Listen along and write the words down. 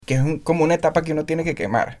que es como una etapa que uno tiene que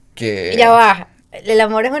quemar. Que... Ya va, el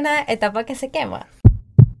amor es una etapa que se quema.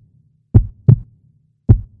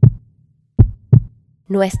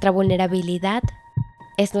 Nuestra vulnerabilidad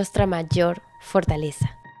es nuestra mayor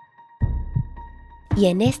fortaleza. Y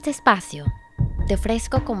en este espacio te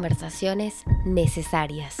ofrezco conversaciones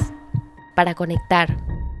necesarias para conectar,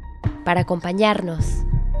 para acompañarnos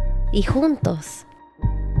y juntos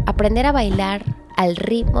aprender a bailar al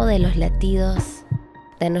ritmo de los latidos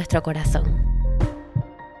de nuestro corazón.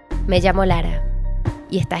 Me llamo Lara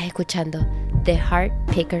y estás escuchando The Heart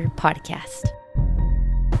Picker Podcast.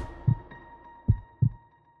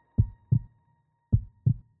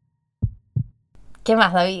 ¿Qué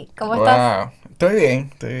más, David? ¿Cómo estás? Estoy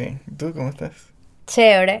bien. ¿Y tú cómo estás?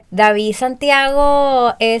 Chévere. David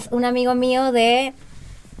Santiago es un amigo mío de...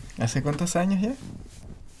 ¿Hace cuántos años ya?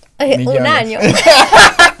 Un año.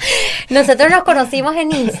 Nosotros nos conocimos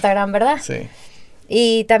en Instagram, ¿verdad? Sí.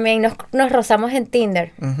 Y también nos rozamos en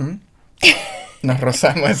Tinder. Uh-huh. Nos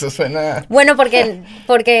rozamos, eso suena... Bueno,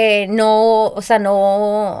 porque no, o sea,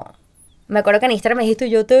 no... Me acuerdo que en Instagram me dijiste,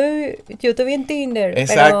 yo te vi en Tinder.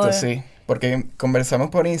 Exacto, pero... sí. Porque conversamos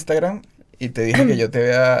por Instagram y te dije que yo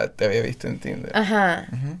te había visto en Tinder. Ajá.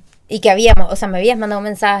 Uh-huh. Y que me habías mandado un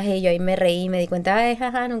mensaje y yo ahí me reí, me di cuenta, ay,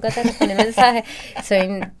 jaja, nunca te respondí el mensaje.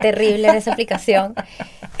 Soy terrible en esa aplicación.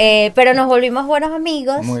 Pero nos volvimos buenos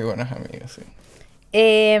amigos. Muy buenos amigos, sí.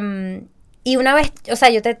 Y una vez, o sea,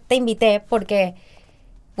 yo te invité porque,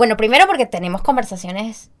 bueno, primero porque tenemos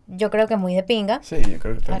conversaciones, yo creo que muy de pinga. Sí, yo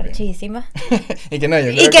creo que también. Archísimas. Y que no,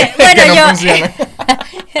 yo creo bueno, que no funciona.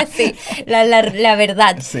 Sí, la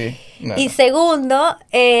verdad. Sí. No, y segundo,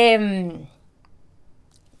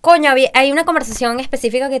 coño, hay una conversación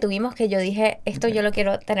específica que tuvimos que yo dije, esto yo lo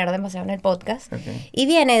quiero tener demasiado en el podcast. Okay. Y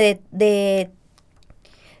viene de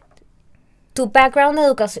tu background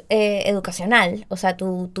educacional, o sea,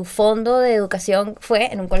 tu fondo de educación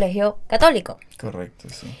fue en un colegio católico. Correcto,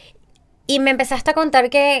 sí. Y me empezaste a contar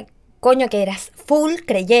que, coño, que eras full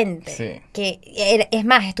creyente. Sí. Es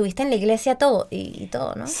más, estuviste en la iglesia todo y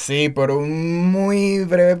todo, ¿no? Sí, por un muy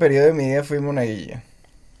breve periodo de mi vida fui monaguillo.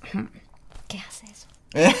 ¿Qué hace eso?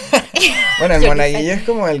 Bueno, el monaguillo es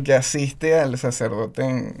como el que asiste al sacerdote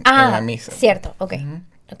en la misa. Cierto, ok. Uh-huh.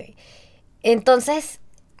 Okay. Entonces,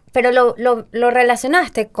 pero lo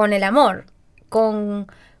relacionaste con el amor, con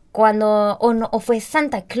cuando, o fue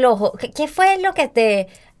Santa Claus, ¿qué fue lo que te...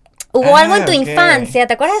 Hubo algo en tu infancia,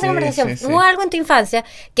 ¿te acuerdas de esa conversación? Sí. Hubo algo en tu infancia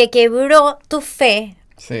que quebró tu fe,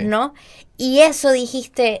 sí. ¿no? Y eso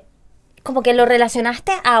dijiste, como que lo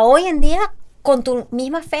relacionaste a hoy en día con tu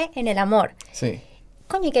misma fe en el amor. Sí.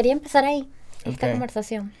 Coño, y quería empezar ahí, esta Okay.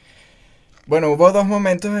 conversación. Bueno, hubo dos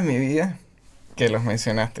momentos en mi vida que los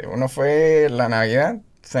mencionaste. Uno fue la Navidad,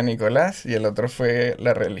 San Nicolás, y el otro fue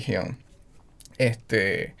la religión.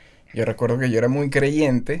 Yo recuerdo que yo era muy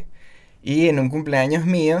creyente. Y en un cumpleaños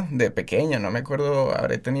mío, de pequeño, no me acuerdo,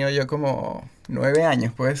 habré tenido yo como 9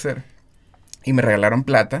 años, puede ser. Y me regalaron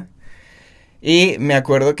plata. Y me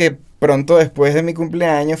acuerdo que pronto después de mi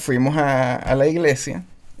cumpleaños fuimos a la iglesia.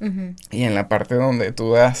 Uh-huh. Y en la parte donde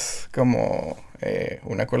tú das como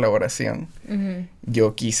una colaboración, Uh-huh.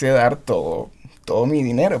 yo quise dar todo mi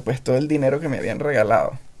dinero, pues todo el dinero que me habían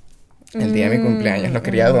regalado el día de mi cumpleaños, lo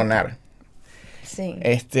quería donar. Sí.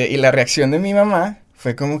 Y la reacción de mi mamá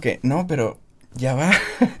fue como que, no, pero ya va,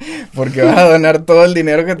 porque vas a donar todo el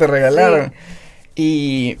dinero que te regalaron.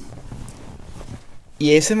 Sí.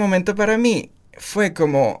 Y ese momento para mí fue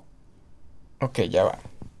como, ok, ya va.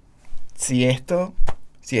 Si esto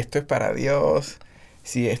es para Dios,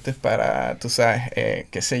 si esto es para, tú sabes,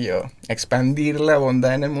 qué sé yo, expandir la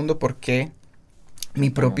bondad en el mundo, ¿por qué mi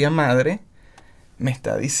propia madre me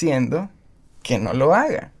está diciendo que no lo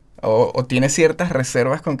haga? O tiene ciertas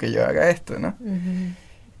reservas con que yo haga esto, ¿no? Uh-huh.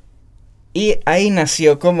 Y ahí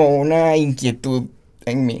nació como una inquietud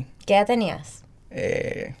en mí. ¿Qué edad tenías?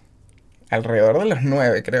 Alrededor de los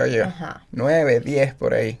 9, creo yo. Ajá. 9, 10,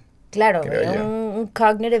 por ahí. Claro, creo yo. un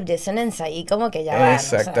cognitive dissonance ahí como que ya va.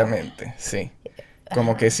 Exactamente, ¿no? O sea, sí.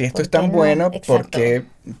 Como que si esto es ¿por qué tan no? bueno, Exacto.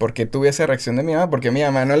 ¿por qué tuve esa reacción de mi mamá? Porque a mi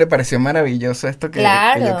mamá no le pareció maravilloso esto que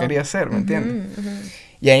yo quería hacer, ¿me entiendes? Uh-huh.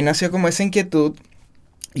 Y ahí nació como esa inquietud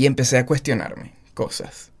y empecé a cuestionarme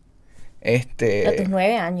cosas. A tus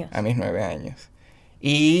 9 años. A mis 9 años.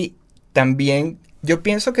 Y también, yo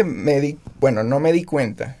pienso que no me di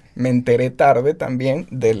cuenta, me enteré tarde también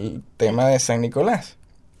del tema de San Nicolás.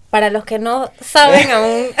 Para los que no saben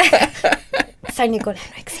aún, San Nicolás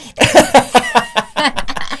no existe.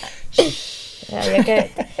 Había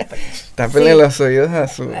que... Tápenle los oídos a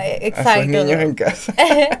sus Exacto. niños en casa.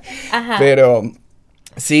 Ajá. Pero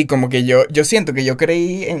Sí, como que yo siento que yo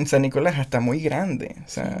creí en San Nicolás hasta muy grande. O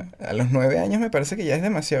sea, a los 9 años me parece que ya es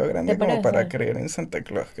demasiado grande como para creer en Santa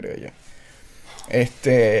Claus, creo yo.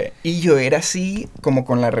 Y yo era así como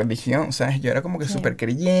con la religión, ¿sabes? Yo era como que súper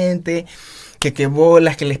creyente, que qué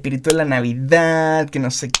bolas, que el espíritu de la Navidad, que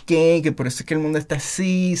no sé qué, que por eso es que el mundo está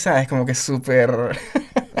así, ¿sabes? Como que súper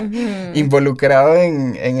involucrado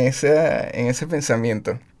en ese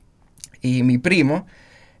pensamiento. Y mi primo,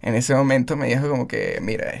 en ese momento me dijo como que,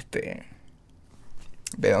 mira,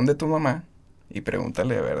 ve donde tu mamá y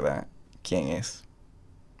pregúntale de verdad quién es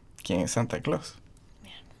Santa Claus.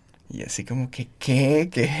 Y así como que, ¿qué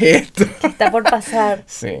es esto? ¿Qué está por pasar?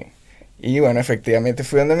 Sí. Y bueno, efectivamente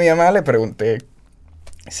fui donde mi mamá, le pregunté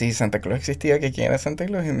si Santa Claus existía, que quién era Santa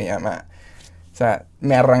Claus, y mi mamá, o sea,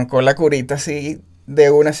 me arrancó la curita así,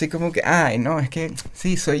 de una así como que, ay, no, es que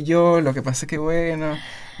sí, soy yo, lo que pasa es que bueno,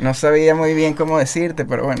 no sabía muy bien cómo decirte,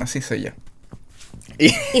 pero bueno, sí soy yo.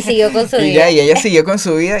 Y siguió con su vida. Y ella siguió con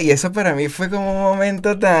su vida, y eso para mí fue como un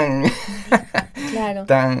momento tan... Claro.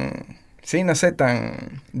 Sí, no sé,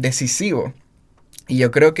 tan decisivo. Y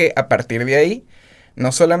yo creo que a partir de ahí,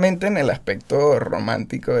 no solamente en el aspecto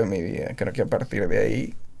romántico de mi vida, creo que a partir de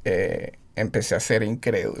ahí empecé a ser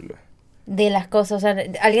incrédulo. De las cosas, o sea,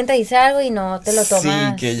 alguien te dice algo y no te lo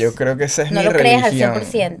tomas. Sí, que yo creo que esa es mi religión. No lo crees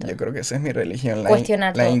al 100%. Yo creo que esa es mi religión,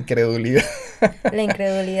 Cuestionar la todo. incredulidad. La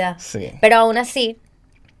incredulidad. Sí. Pero aún así,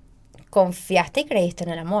 confiaste y creíste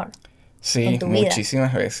en el amor. Sí, en tu vida.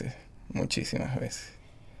 muchísimas veces.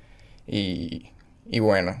 Y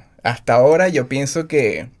bueno, hasta ahora yo pienso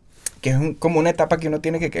que es como una etapa que uno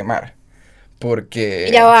tiene que quemar. Porque...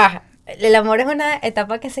 Ya va, el amor es una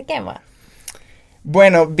etapa que se quema.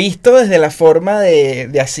 Bueno, visto desde la forma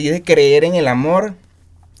de así de creer en el amor,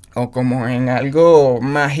 o como en algo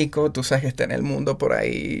mágico, tú sabes que está en el mundo por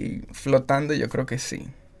ahí flotando, yo creo que sí.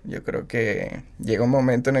 Yo creo que llega un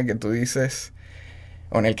momento en el que tú dices,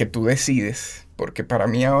 o en el que tú decides, porque para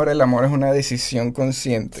mí ahora el amor es una decisión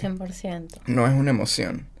consciente. 100%. No es una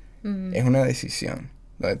emoción, es una decisión,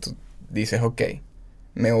 donde tú dices, ok,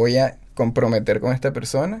 me voy a comprometer con esta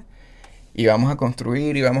persona y vamos a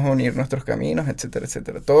construir y vamos a unir nuestros caminos, etcétera,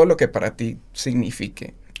 etcétera. Todo lo que para ti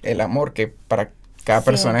signifique el amor, que para cada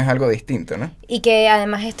persona es algo distinto, ¿no? Y que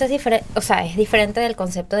además esto es diferente, o sea, es diferente del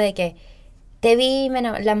concepto de que te vi,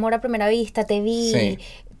 el amor a primera vista, te vi,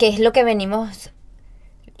 que es lo que venimos,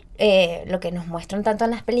 lo que nos muestran tanto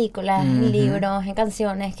en las películas, en libros, en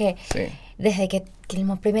canciones, que desde que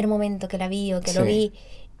el primer momento que la vi o que lo vi,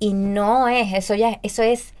 y no es, eso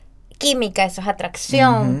es química, eso es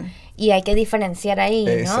atracción. Y hay que diferenciar ahí,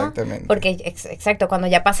 ¿no? Exactamente. Porque, exacto, cuando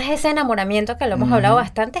ya pasas ese enamoramiento, que lo hemos hablado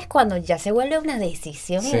bastante, es cuando ya se vuelve una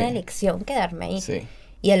decisión y una elección quedarme ahí. Sí.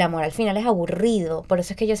 Y el amor al final es aburrido. Por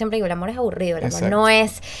eso es que yo siempre digo, el amor es aburrido. El amor no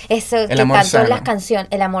es eso el que tanto sano. Las canciones,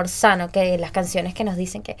 el amor sano, que las canciones que nos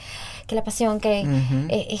dicen que la pasión, que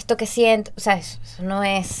esto que siento, o sea, eso no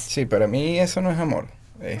es... Sí, para mí eso no es amor.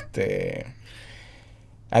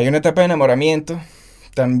 Hay una etapa de enamoramiento.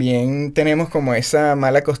 También tenemos como esa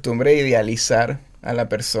mala costumbre de idealizar a la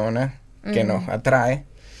persona que nos atrae.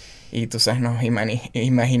 Y tú sabes, nos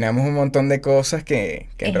imaginamos un montón de cosas que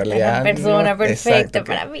en realidad... la persona perfecta exacto,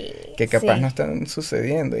 para mí. Que capaz no están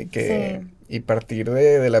sucediendo. Y partir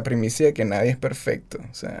de la primicia de que nadie es perfecto.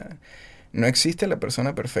 O sea, no existe la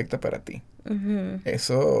persona perfecta para ti.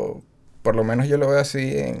 Eso, por lo menos yo lo veo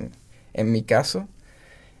así en mi caso,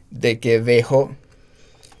 de que dejo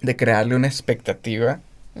de crearle una expectativa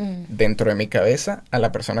dentro de mi cabeza a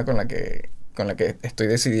la persona con la que estoy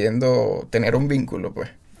decidiendo tener un vínculo, pues.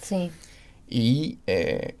 Sí. Y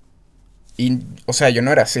o sea, yo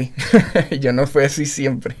no era así. Yo no fui así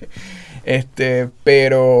siempre.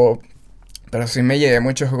 Pero sí me llevé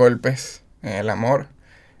muchos golpes en el amor.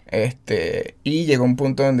 Y llegó un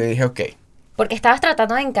punto donde dije, ok. Porque estabas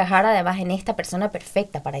tratando de encajar además en esta persona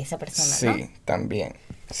perfecta para esa persona, ¿no? Sí, también,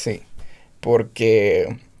 sí.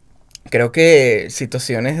 Porque creo que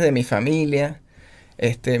situaciones de mi familia,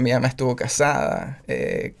 mi mamá estuvo casada,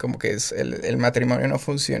 como que el matrimonio no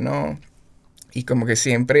funcionó, y como que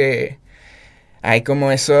siempre hay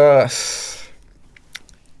como esos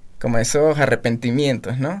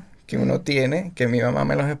arrepentimientos, ¿no? Que uno tiene, que mi mamá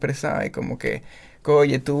me los expresaba, y como que,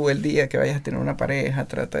 oye, tú el día que vayas a tener una pareja,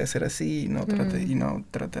 trata de ser así,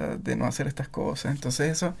 trata de no hacer estas cosas. Entonces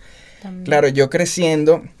eso, también. Claro, yo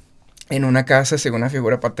creciendo en una casa sin una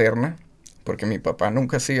figura paterna, porque mi papá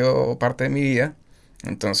nunca ha sido parte de mi vida,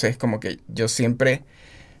 entonces como que yo siempre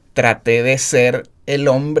traté de ser el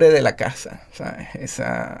hombre de la casa, ¿sabes?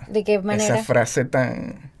 ¿De qué manera? Esa frase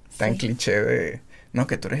tan cliché No,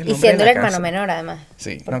 que tú eres el Y hombre de siendo la el hermano casa. menor, además.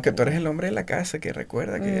 Sí, Porque- no, que tú eres el hombre de la casa, que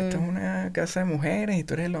recuerda que esta es una casa de mujeres y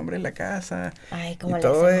tú eres el hombre de la casa Ay, y como le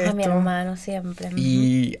todo hacemos a mi esto. hermano siempre.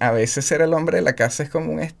 Y a veces ser el hombre de la casa es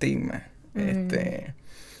como un estigma, Mm.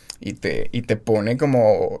 y te pone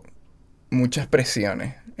como muchas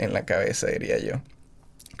presiones en la cabeza, diría yo.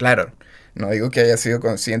 Claro, no digo que haya sido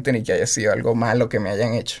consciente ni que haya sido algo malo que me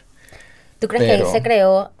hayan hecho. ¿Tú crees que Pero- ahí se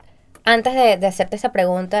creó, antes de hacerte esa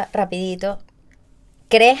pregunta, rapidito,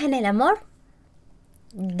 ¿crees en el amor?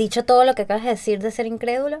 Dicho todo lo que acabas de decir de ser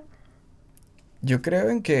incrédulo, Yo creo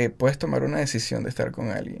en que puedes tomar una decisión de estar con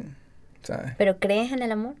alguien, ¿sabes? pero ¿crees en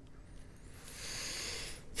el amor?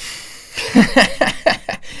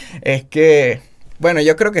 Es que, bueno,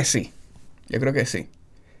 yo creo que sí. Yo creo que sí.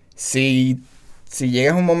 Si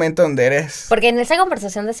llegas a un momento donde eres... Porque en esa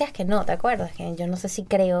conversación decías que no, ¿te acuerdas? Que yo no sé si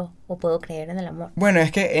creo o puedo creer en el amor. Bueno,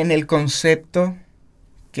 es que en el concepto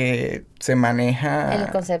que se maneja... En el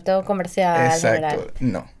concepto comercial Exacto, general.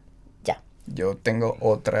 no. Ya, Yo tengo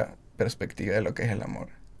otra perspectiva de lo que es el amor.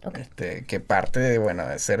 ok. Que parte de, bueno,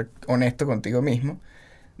 de ser honesto contigo mismo,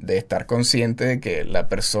 de estar consciente de que la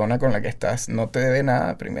persona con la que estás no te debe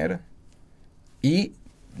nada primero. Y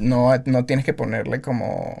no tienes que ponerle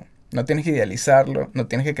como... No tienes que idealizarlo, no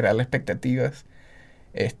tienes que crearle expectativas.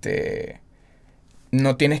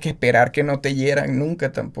 No tienes que esperar que no te hieran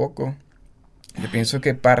nunca tampoco. Yo pienso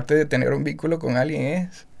que parte de tener un vínculo con alguien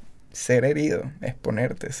es ser herido,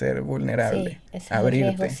 exponerte, ser vulnerable, Sí, ese es el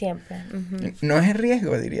abrirte. riesgo siempre. Ujú. No es el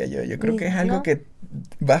riesgo, diría yo. Yo creo que es algo ¿No? que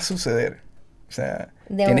va a suceder. O sea,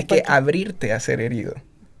 De tienes un que porque- abrirte a ser herido.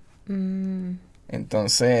 Mm,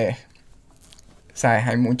 Entonces, ¿sabes?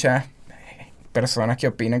 Hay muchas personas que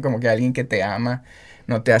opinan como que alguien que te ama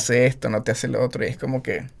no te hace esto, no te hace lo otro. Y es como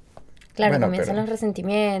que, claro, bueno, comienzan pero- los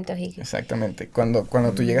resentimientos y... exactamente. Cuando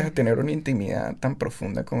tú llegas a tener una intimidad tan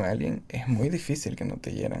profunda con alguien, es muy difícil que no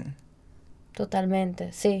te hieran.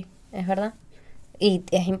 Totalmente, sí, es verdad. Y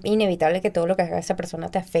es inevitable que todo lo que haga esa persona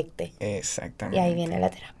te afecte. Exactamente. Y ahí viene la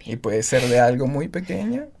terapia. Y puede ser de algo muy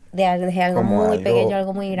pequeño. Desde algo Como muy algo pequeño a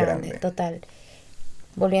algo muy grande, grande. total.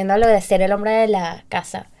 Volviendo a lo de ser el hombre de la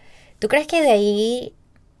casa. ¿Tú crees que de ahí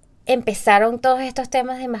empezaron todos estos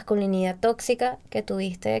temas de masculinidad tóxica que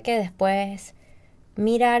tuviste que después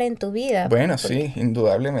mirar en tu vida? Bueno, Porque- sí,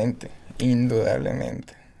 indudablemente.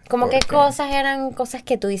 Indudablemente. Como que Porque- cosas eran cosas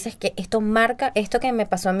que tú dices que esto marca, esto que me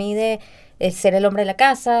pasó a mí de ser el hombre de la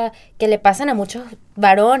casa, que le pasan a muchos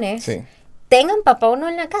varones, Sí. tengan papá o no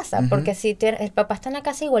en la casa, Ujú. porque si el papá está en la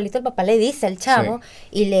casa, igualito el papá le dice al chavo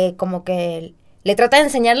y le como que le trata de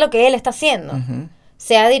enseñar lo que él está haciendo, Ujú.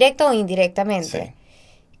 sea directo o indirectamente. Sí.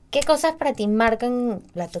 ¿Qué cosas para ti marcan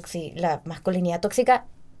la masculinidad tóxica,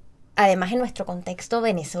 además en nuestro contexto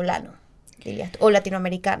venezolano, dirías tú, o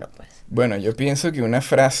latinoamericano, pues? Bueno, yo pienso que una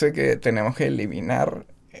frase que tenemos que eliminar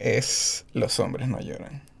es los hombres no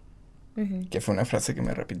lloran. Ujú. Que fue una frase que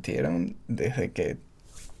me repitieron desde que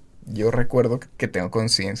yo recuerdo que tengo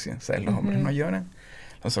conciencia. O sea, los hombres Ujú. no lloran.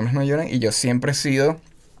 Los hombres no lloran. Y yo siempre he sido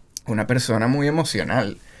una persona muy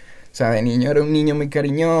emocional. O sea, de niño era un niño muy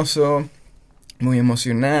cariñoso, muy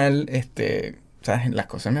emocional. ¿Sabes? Las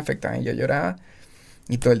cosas me afectaban y yo lloraba.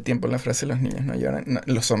 Y todo el tiempo la frase los niños no lloran,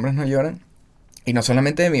 los hombres no lloran. Y no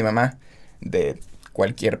solamente de mi mamá, de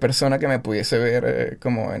cualquier persona que me pudiese ver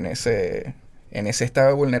como en ese estado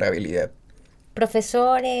de vulnerabilidad.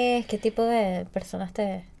 Profesores, ¿qué tipo de personas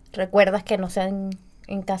te recuerdas que no sean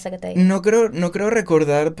en casa que te digan? No creo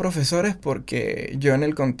recordar profesores porque yo en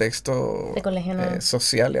el contexto De colegio no.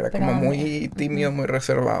 social era Pero como hombre. muy tímido, Ujú. muy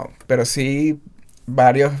reservado. Pero sí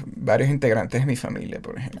varios integrantes de mi familia,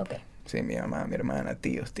 por ejemplo. Ok, Sí, mi mamá, mi hermana,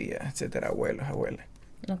 tíos, tías, etcétera, abuelos, abuelas.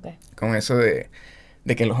 ok. Con eso de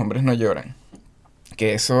que los hombres no lloran.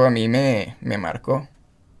 Que eso a mí me marcó.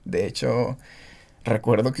 De hecho,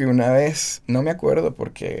 recuerdo que una vez, no me acuerdo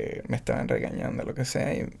porque me estaban regañando, lo que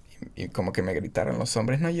sea, y como que me gritaron, los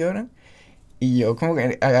hombres no lloran. Y yo como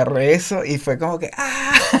que agarré eso y fue como que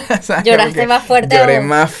 ¡ah! O sea, como Lloraste que más fuerte Lloré aún.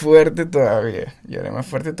 más fuerte todavía. Lloré más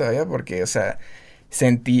fuerte todavía porque, o sea,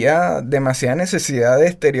 sentía demasiada necesidad de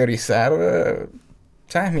exteriorizar,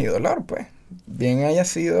 ¿sabes? Mi dolor, pues. Bien haya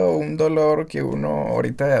sido un dolor que uno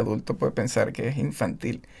ahorita de adulto puede pensar que es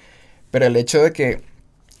infantil. Pero el hecho de que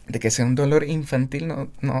sea un dolor infantil no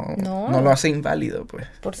No. lo hace inválido, pues.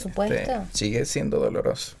 Por supuesto. Sigue siendo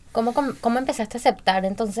doloroso. ¿Cómo empezaste a aceptar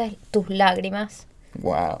entonces tus lágrimas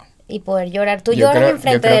Wow. y poder llorar? ¿Tú Yo lloras creo-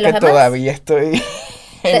 enfrente yo creo de los que demás? todavía estoy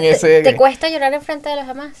en ¿Te, ese... te cuesta llorar enfrente de los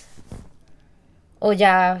demás? ¿O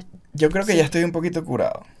ya Yo creo que Sí. ya estoy un poquito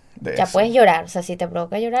curado de ya eso. puedes llorar? O sea, si te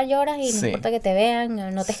provoca llorar, lloras y no Sí. importa que te vean,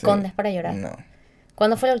 no te Sí. escondes para llorar. No.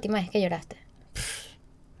 ¿Cuándo fue la última vez que lloraste?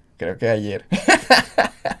 creo que ayer.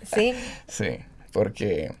 ¿Sí? Sí,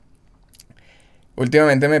 porque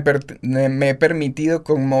últimamente me he permitido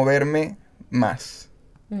conmoverme más.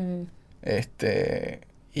 Mm,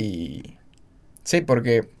 Y sí,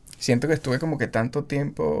 porque siento que estuve como que tanto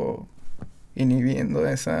tiempo inhibiendo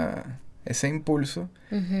ese impulso,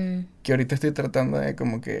 ujú. que ahorita estoy tratando de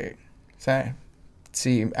como que, ¿sabes?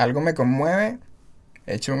 Si algo me conmueve,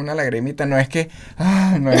 echo una lagrimita, no es que,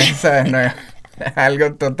 no es, ¿sabes? No es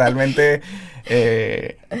algo totalmente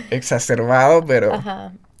exacerbado,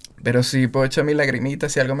 Ajá. pero sí puedo echar mi lagrimita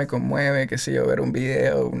si algo me conmueve, qué sé yo, ver un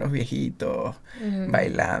video, unos viejitos Ujú.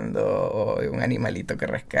 bailando, o de un animalito que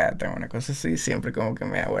rescatan, una cosa así, siempre como que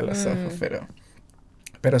me hago a los ojos,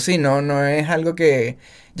 pero sí, no es algo que,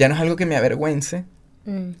 ya no es algo que me avergüence,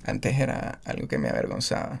 Mm, antes era algo que me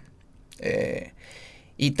avergonzaba.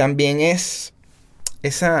 Y también es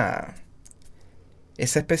esa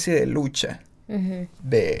especie de lucha ujú.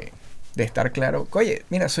 de estar claro, oye,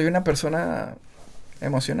 mira, soy una persona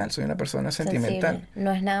emocional, soy una persona sentimental. Sensible.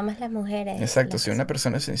 No es nada más las mujeres. Exacto, las soy una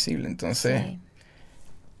persona sensible. Entonces, Sí.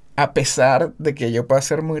 a pesar de que yo pueda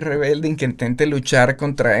ser muy rebelde y que intente luchar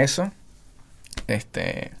contra eso,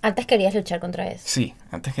 Antes querías luchar contra eso. sí,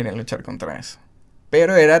 antes quería luchar contra eso.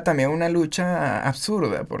 Pero era también una lucha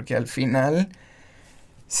absurda, porque al final,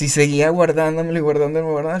 si seguía guardándomelo y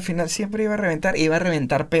guardándomelo, al final siempre iba a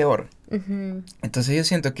reventar peor. Ujú. Entonces yo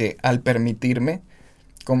siento que al permitirme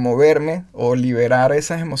conmoverme o liberar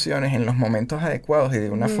esas emociones en los momentos adecuados y de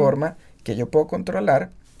una Ujú. forma que yo puedo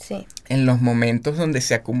controlar, Sí. en los momentos donde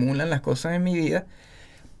se acumulan las cosas en mi vida,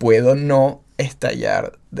 puedo no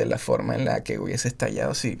estallar de la forma en la que hubiese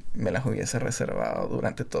estallado si me las hubiese reservado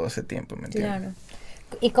durante todo ese tiempo, ¿me entiendes? Claro.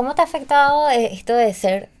 ¿Y cómo te ha afectado esto de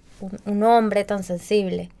ser un hombre tan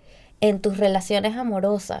sensible en tus relaciones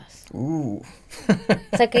amorosas? Uh.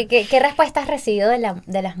 O sea, ¿qué respuesta has recibido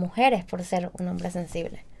de las mujeres por ser un hombre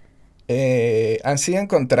sensible? Han sido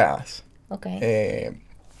encontradas. Ok.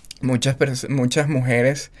 Muchas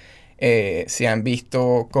mujeres se han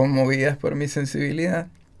visto conmovidas por mi sensibilidad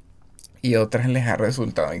y otras les ha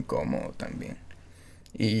resultado incómodo también.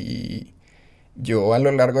 Y yo a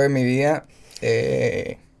lo largo de mi vida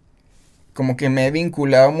como que me he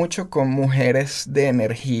vinculado mucho con mujeres de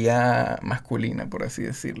energía masculina, por así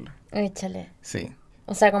decirlo. Échale. Sí,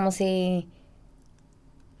 O sea, como si,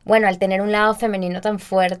 bueno, al tener un lado femenino tan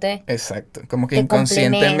fuerte, exacto. Como que te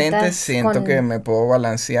inconscientemente complementas siento que con... me puedo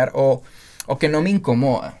balancear o que no me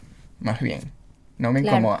incomoda, más bien. No me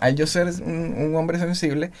Claro. incomoda. Al yo ser un hombre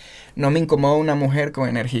sensible, no me incomoda una mujer con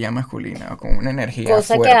energía masculina o con una energía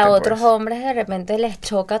Cosa fuerte, que a otros pues. hombres de repente les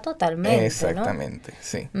choca totalmente, Exactamente,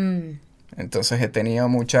 sí. ¿no? Entonces he tenido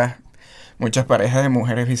muchas parejas de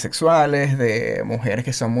mujeres bisexuales, de mujeres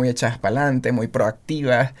que son muy echadas para adelante, muy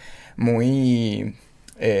proactivas, muy...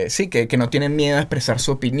 sí, que no tienen miedo a expresar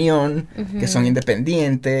su opinión, que son Ujú.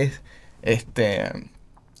 independientes.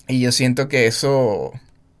 Y yo siento que eso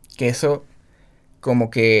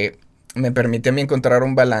como que me permite a mí encontrar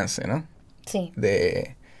un balance, ¿no? Sí.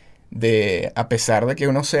 A pesar de que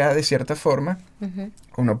uno sea de cierta forma, Ujú.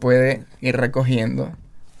 uno puede ir recogiendo,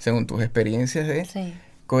 según tus experiencias, Sí.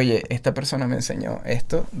 oye, esta persona me enseñó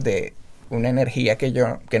esto de una energía que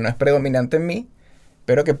no es predominante en mí,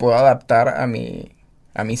 pero que puedo adaptar a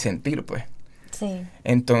mi sentir, pues. Sí.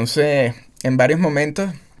 Entonces, en varios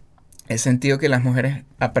momentos he sentido que las mujeres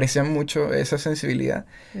aprecian mucho esa sensibilidad,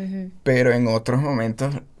 Ujú. pero en otros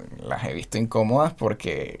momentos las he visto incómodas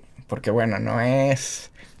porque bueno, no es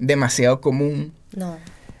demasiado común No.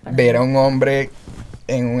 para ver a nada. un hombre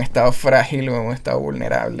en un estado frágil o en un estado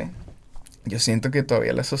vulnerable. Yo siento que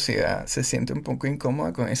todavía la sociedad se siente un poco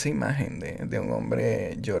incómoda con esa imagen de un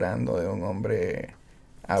hombre llorando, de un hombre Sensible.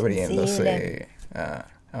 abriéndose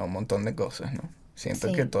a un montón de cosas, ¿no?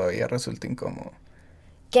 Siento que Sí. todavía resulta incómodo.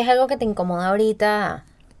 ¿Qué es algo que te incomoda ahorita?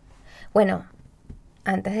 Bueno,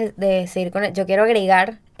 antes de seguir con yo quiero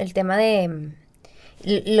agregar el tema de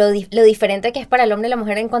lo diferente que es para el hombre y la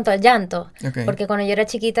mujer en cuanto al llanto. Ok. Porque cuando yo era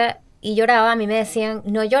chiquita y lloraba, a mí me decían,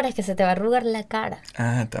 no llores, que se te va a arrugar la cara.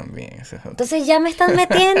 Ah, también, ese es otro. Entonces ya me están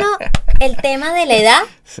metiendo el tema de la edad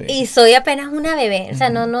Sí. y soy apenas una bebé. O sea,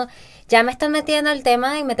 Ujú. no, ya me están metiendo el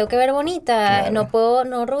tema de me tengo que ver bonita. Claro.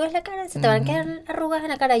 No arrugues la cara, se te van a quedar arrugas en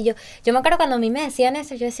la cara. Y yo me acuerdo cuando a mí me decían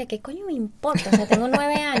eso, yo decía, ¿qué coño me importa? O sea, tengo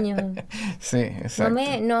 9 años. Sí, exacto.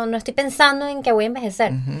 No estoy pensando en que voy a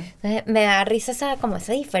envejecer. Ujú. Entonces me da risa como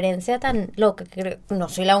esa diferencia tan loca. Que no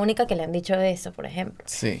soy la única que le han dicho eso, por ejemplo.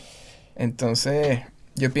 Sí. Entonces,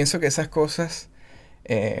 yo pienso que esas cosas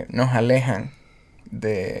nos alejan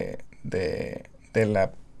de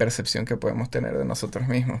la percepción que podemos tener de nosotros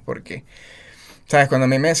mismos, porque, ¿sabes? Cuando a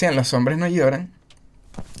mí me decían los hombres no lloran,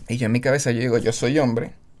 Y yo en mi cabeza yo digo, yo soy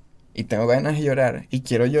hombre y tengo ganas de llorar y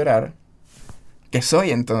quiero llorar. ¿Qué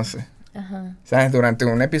soy entonces? Ajá. ¿Sabes? Durante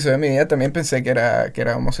un episodio de mi vida también pensé que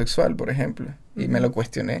era homosexual, por ejemplo. Y me lo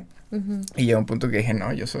cuestioné. Y llegó un punto que dije,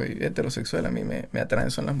 no, yo soy heterosexual, a mí me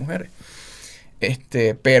atraen son las mujeres.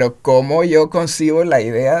 Pero ¿cómo yo concibo la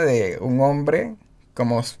idea de un hombre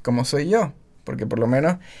como soy yo? Porque por lo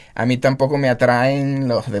menos a mí tampoco me atraen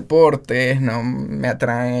los deportes, no me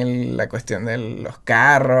atraen la cuestión de los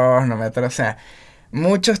carros, no me atrae, o sea,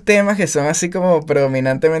 muchos temas que son así como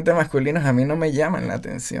predominantemente masculinos a mí no me llaman la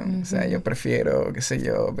atención. O sea, yo prefiero, qué sé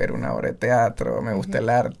yo, ver una obra de teatro, me gusta el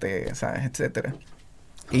arte, ¿sabes? Etcétera.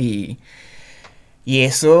 Y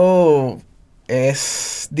eso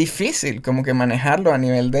es difícil como que manejarlo a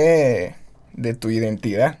nivel de tu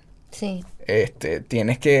identidad. Sí.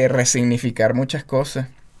 Tienes que resignificar muchas cosas.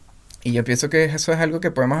 Y yo pienso que eso es algo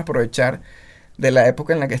que podemos aprovechar de la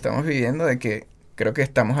época en la que estamos viviendo, de que creo que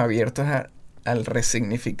estamos abiertos al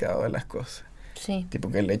resignificado de las cosas. Sí.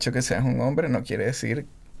 Tipo que el hecho de que seas un hombre no quiere decir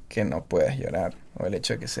que no puedas llorar. O el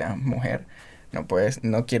hecho de que seas mujer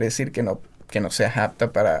no quiere decir que no seas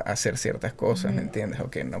apta para hacer ciertas cosas, ¿me entiendes? O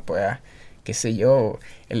que no puedas, qué sé yo,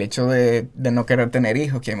 el hecho de no querer tener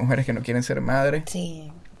hijos, que hay mujeres que no quieren ser madres.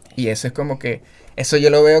 Sí. Y eso es como que, eso yo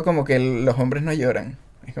lo veo como que los hombres no lloran.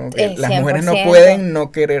 Es como que las 100%. mujeres no pueden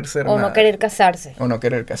no querer ser madres. O no querer casarse. O no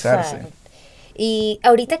querer casarse. O sea, y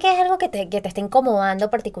ahorita, ¿qué es algo que te está incomodando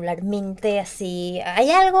particularmente así?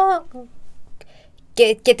 ¿Hay algo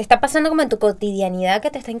que te está pasando como en tu cotidianidad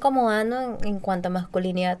que te está incomodando en cuanto a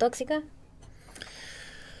masculinidad tóxica?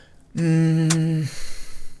 Yo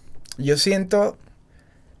siento,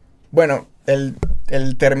 bueno, el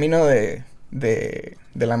término de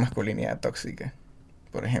la masculinidad tóxica,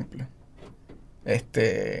 por ejemplo.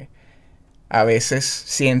 A veces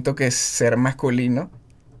siento que ser masculino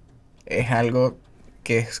es algo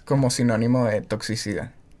que es como sinónimo de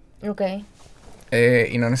toxicidad. Ok.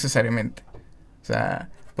 Y no necesariamente. O sea,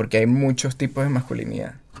 porque hay muchos tipos de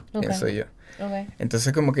masculinidad, pienso yo. Okay.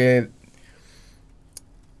 Entonces como que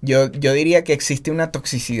yo diría que existe una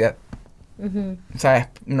toxicidad. ¿Sabes?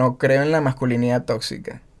 No creo en la masculinidad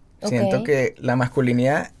tóxica. Siento que la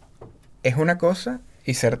masculinidad es una cosa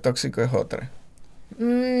y ser tóxico es otra.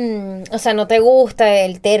 O sea, no te gusta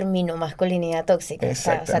el término masculinidad tóxica.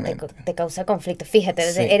 Exactamente. O sea, te causa conflicto.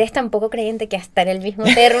 Fíjate, Sí. Eres tan poco creyente que hasta en el mismo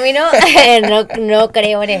término no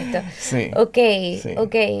creo en esto. Sí. Sí.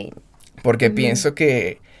 Ok. Porque pienso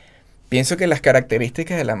que las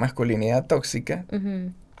características de la masculinidad tóxica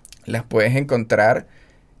las puedes encontrar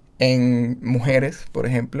en mujeres, por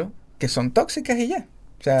ejemplo, que son tóxicas y ya.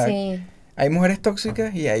 O sea, hay mujeres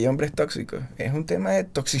tóxicas y hay hombres tóxicos. Es un tema de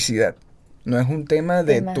toxicidad. No es un tema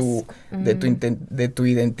de tu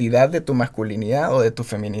identidad, de tu masculinidad o de tu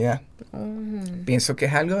feminidad. Pienso que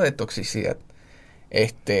es algo de toxicidad.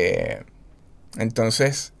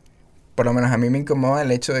 Entonces, por lo menos a mí me incomoda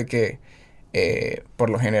el hecho de que,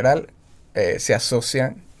 por lo general, se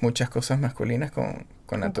asocian muchas cosas masculinas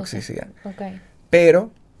con la toxicidad. Okay.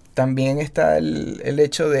 Pero también está el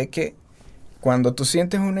hecho de que cuando tú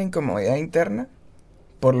sientes una incomodidad interna,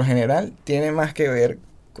 por lo general, tiene más que ver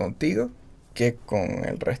contigo que con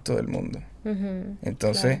el resto del mundo.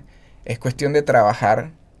 Entonces, es cuestión de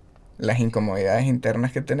trabajar las incomodidades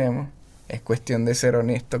internas que tenemos, es cuestión de ser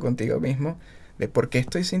honesto contigo mismo, de por qué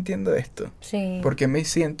estoy sintiendo esto, por qué me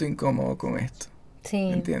siento incómodo con esto,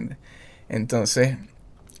 ¿me entiendes? Entonces,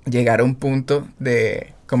 llegar a un punto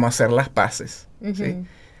de como hacer las paces, ¿sí?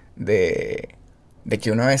 De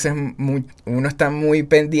que uno a veces uno está muy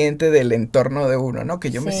pendiente del entorno de uno, ¿no?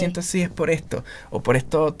 Que yo me siento así es por esto, o por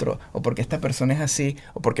esto otro, o porque esta persona es así,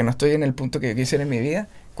 o porque no estoy en el punto que yo quisiera en mi vida,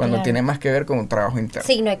 cuando tiene más que ver con un trabajo interno.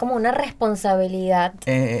 Sí, no hay como una responsabilidad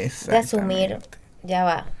de asumir, ya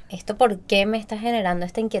va, ¿esto por qué me está generando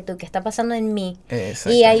esta inquietud? ¿Qué está pasando en mí?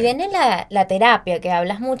 Y ahí viene la terapia, que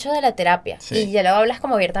hablas mucho de la terapia, y ya lo hablas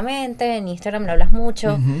como abiertamente, en Instagram lo hablas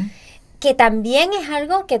mucho, que también es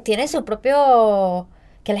algo que tiene su propio,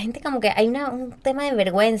 que la gente como que hay un tema de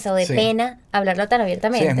vergüenza o de pena hablarlo tan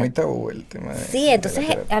abiertamente. Sí, es muy tabú el tema de entonces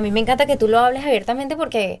de a mí me encanta que tú lo hables abiertamente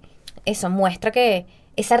porque eso muestra que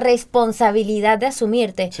esa responsabilidad de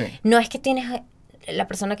asumirte, no es que tienes la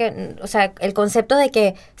persona que, o sea, el concepto de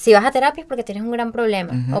que si vas a terapia es porque tienes un gran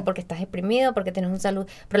problema, o porque estás deprimido, porque tienes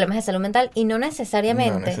problemas de salud mental, y no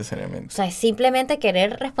necesariamente. No necesariamente. O sea, es simplemente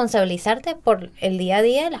querer responsabilizarte por el día a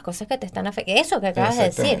día, las cosas que te están afectando, eso que acabas de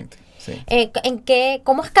decir. Sí.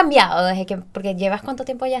 ¿Cómo has cambiado desde que, porque llevas cuánto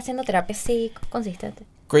tiempo ya haciendo terapia así consistente?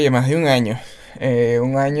 Oye, más de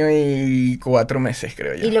 1 año y 4 meses,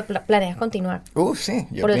 creo yo. ¿Y lo planeas continuar? Sí.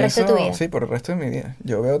 Yo ¿Por el resto de tu vida? Sí, por el resto de mi vida.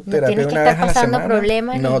 Yo veo No terapia tienes que una estar vez a la pasando semana.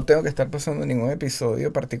 problemas No tengo que estar pasando ningún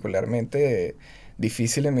episodio particularmente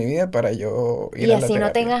difícil en mi vida para yo ir Y a la así terapia.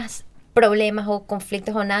 no tengas problemas o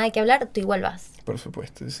conflictos o nada de qué hablar, tú igual vas. Por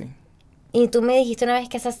supuesto, sí. Y tú me dijiste una vez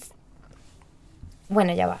que esas...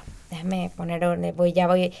 Bueno, ya va. Déjame poner orden. Voy.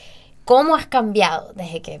 ¿Cómo has cambiado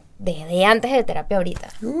desde antes de terapia ahorita?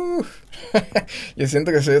 Yo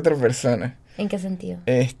siento que soy otra persona. ¿En qué sentido?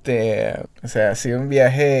 O sea, ha sido un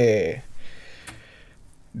viaje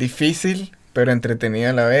difícil, pero entretenido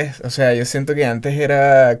a la vez. O sea, yo siento que antes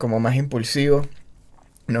era como más impulsivo.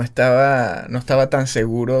 No estaba tan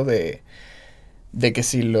seguro de que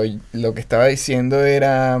si lo que estaba diciendo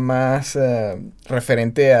era más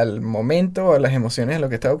referente al momento o a las emociones de lo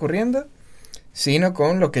que estaba ocurriendo, sino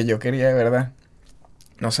con lo que yo quería de verdad.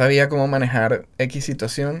 No sabía cómo manejar X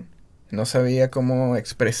situación, no sabía cómo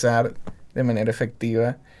expresar de manera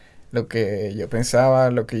efectiva lo que yo pensaba,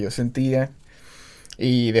 lo que yo sentía.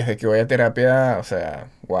 Y desde que voy a terapia, o sea,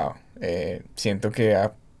 wow, siento que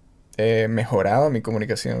ha mejorado mi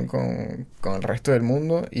comunicación con el resto del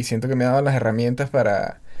mundo y siento que me ha dado las herramientas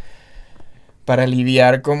para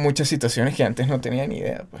lidiar con muchas situaciones que antes no tenía ni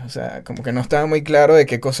idea. Pues, o sea, como que no estaba muy claro de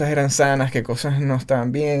qué cosas eran sanas, qué cosas no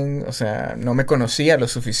estaban bien. O sea, no me conocía lo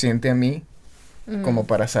suficiente a mí como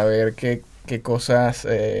para saber qué cosas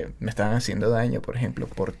me estaban haciendo daño, por ejemplo.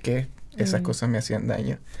 ¿Por qué esas cosas me hacían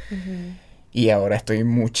daño? Y ahora estoy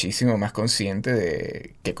muchísimo más consciente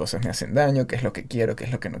de qué cosas me hacen daño, qué es lo que quiero, qué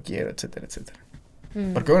es lo que no quiero, etcétera, etcétera.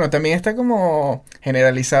 Porque bueno, también está como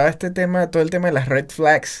generalizado todo el tema de las red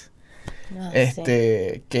flags. Sí.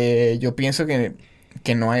 Que yo pienso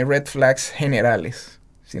que no hay red flags generales,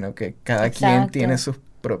 sino que cada quien Exacto. tiene sus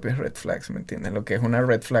propios red flags, ¿me entiendes? Lo que es una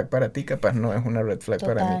red flag para ti, capaz no es una red flag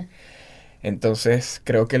para Total. mí. Entonces,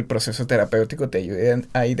 creo que el proceso terapéutico te ayuda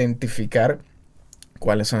a identificar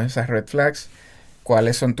cuáles son esas red flags,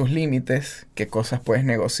 cuáles son tus límites, qué cosas puedes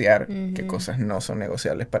negociar, qué cosas no son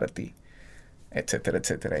negociables para ti, etcétera,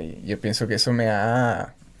 etcétera. Y yo pienso que eso me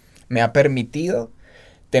ha permitido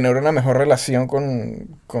tener una mejor relación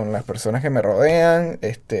con las personas que me rodean,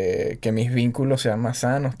 que mis vínculos sean más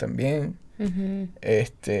sanos también,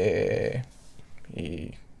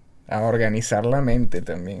 y a organizar la mente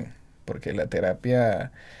también, porque la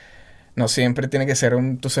terapia no siempre tiene que ser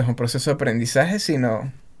un proceso de aprendizaje,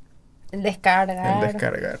 sino el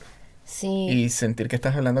descargar. Sí. Y sentir que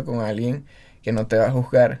estás hablando con alguien que no te va a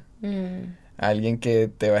juzgar, alguien que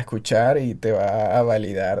te va a escuchar y te va a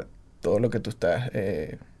validar todo lo que tú estás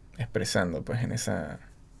expresando, pues, en esa...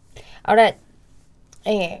 Ahora,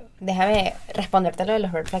 déjame responderte lo de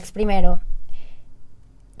los red flags primero.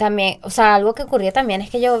 También, o sea, algo que ocurría también es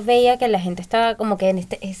que yo veía que la gente estaba como que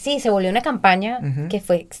sí, se volvió una campaña que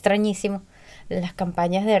fue extrañísimo. Las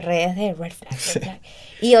campañas de redes de red flag, red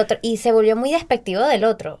flag. Y se volvió muy despectivo del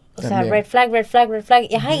otro. O sea, red flag, red flag, red flag.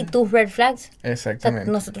 Y ajá, y tus red flags. Exactamente. O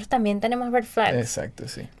sea, nosotros también tenemos red flags. Exacto,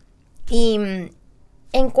 sí. Y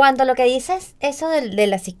en cuanto a lo que dices, eso de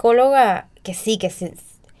la psicóloga, que sí,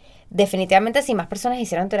 definitivamente si más personas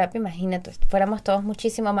hicieran terapia, imagínate, fuéramos todos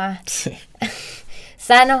muchísimo más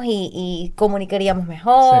sanos y comunicaríamos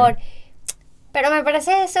mejor. Sí. Pero me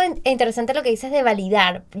parece eso interesante lo que dices de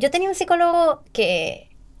validar. Yo tenía un psicólogo que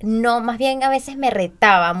no, más bien a veces me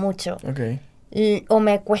retaba mucho. O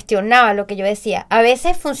me cuestionaba lo que yo decía. A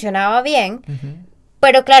veces funcionaba bien,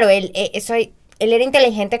 pero claro, él era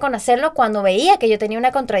inteligente con hacerlo cuando veía que yo tenía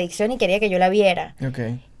una contradicción y quería que yo la viera.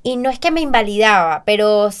 Y no es que me invalidaba,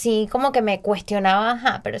 pero sí como que me cuestionaba,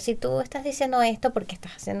 ajá, pero si tú estás diciendo esto, ¿por qué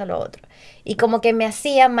estás haciendo lo otro? Y como que me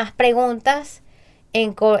hacía más preguntas,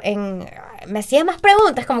 me hacía más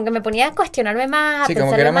preguntas, como que me ponía a cuestionarme más, sí,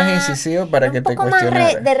 como que era más incisivo para que te cuestionara. Un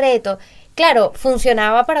poco más de reto. Claro,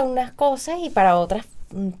 funcionaba para unas cosas y para otras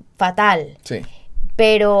fatal. Sí.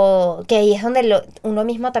 Pero que ahí es donde uno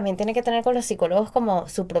mismo también tiene que tener con los psicólogos como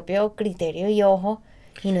su propio criterio y ojo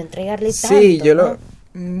y no entregarle tanto. Sí, ¿no?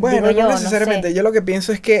 Bueno, no necesariamente. No sé. Yo lo que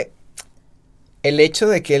pienso es que el hecho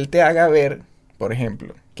de que él te haga ver, por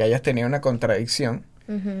ejemplo, que hayas tenido una contradicción,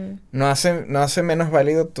 no hace menos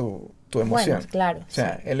válido tu emoción. Bueno, claro. O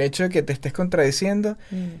sea, el hecho de que te estés contradiciendo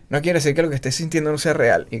no quiere decir que lo que estés sintiendo no sea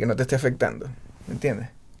real y que no te esté afectando. ¿Me entiendes?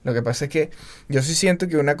 Lo que pasa es que yo sí siento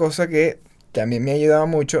que una cosa que también me ha ayudado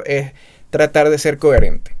mucho es tratar de ser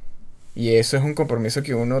coherente. Y eso es un compromiso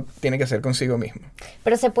que uno tiene que hacer consigo mismo.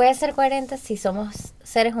 Pero se puede ser coherente si somos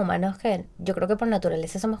seres humanos que yo creo que por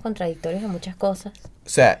naturaleza somos contradictorios en muchas cosas. O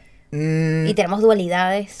sea... y tenemos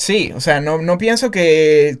dualidades. Sí, o sea, no pienso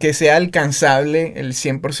que sea alcanzable el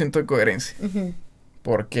 100% de coherencia.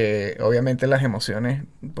 porque obviamente las emociones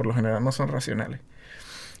por lo general no son racionales.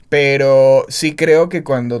 Pero sí creo que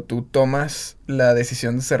cuando tú tomas la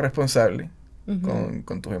decisión de ser responsable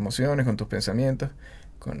con tus emociones, con tus pensamientos,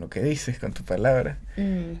 con lo que dices, con tus palabras,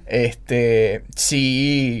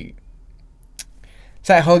 sí, o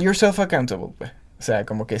sea, hold yourself accountable, pues. O sea,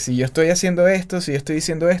 como que si yo estoy haciendo esto, si yo estoy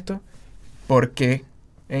diciendo esto, ¿por qué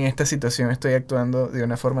en esta situación estoy actuando de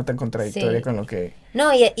una forma tan contradictoria con lo que...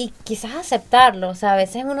 No, y quizás aceptarlo, o sea, a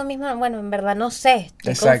veces uno mismo, bueno, en verdad no sé,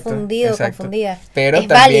 estoy confundida. Pero es también,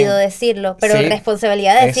 válido decirlo, pero sí,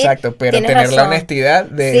 responsabilidad de decir, exacto, pero tienes tener razón. la honestidad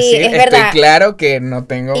de Sí, decir, es estoy verdad. claro que no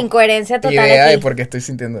tengo Incoherencia total idea aquí. de por qué estoy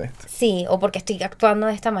sintiendo esto. Sí, o porque estoy actuando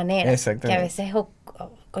de esta manera. Exactamente. Que a veces,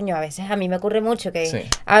 coño, a veces a mí me ocurre mucho que Sí.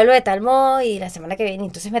 hablo de tal modo y la semana que viene,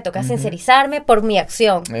 entonces me toca sincerizarme por mi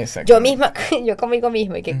acción. Exacto. Yo misma, yo conmigo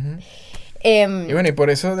misma. Y que, y bueno, y por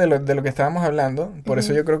eso de lo que estábamos hablando, por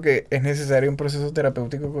eso yo creo que es necesario un proceso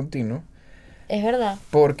terapéutico continuo, es verdad.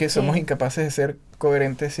 porque somos Sí. incapaces de ser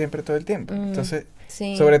coherentes siempre todo el tiempo. Entonces,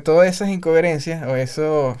 Sí. sobre todo esas incoherencias o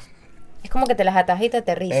eso... Es como que te las atajas y te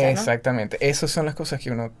aterrizas, ¿no? Exactamente, esas son las cosas que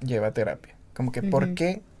uno lleva a terapia. Como que, ¿por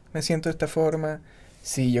qué me siento de esta forma?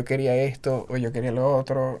 Si yo quería esto o yo quería lo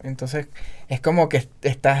otro. Entonces, es como que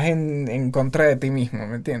estás en contra de ti mismo,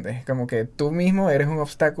 ¿me entiendes? Es como que tú mismo eres un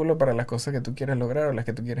obstáculo para las cosas que tú quieres lograr o las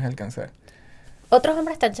que tú quieres alcanzar. Otros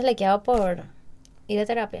hombres están chalequeados por ir a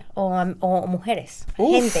terapia, o mujeres,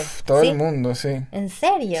 Uf, gente. todo ¿sí? el mundo, sí. ¿En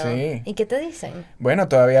serio? Sí. ¿Y qué te dicen? Bueno,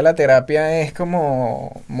 todavía la terapia es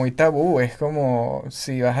como muy tabú, es como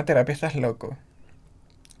si vas a terapia estás loco.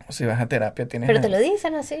 O si vas a terapia tienes... Pero te lo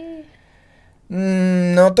dicen así.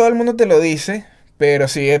 No todo el mundo te lo dice, pero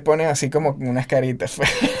sí ponen así como unas caritas.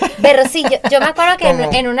 Pero sí, yo me acuerdo que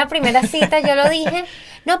Como- en una primera cita yo lo dije,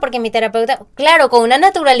 no, porque mi terapeuta, claro, con una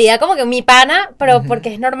naturalidad como que mi pana, pero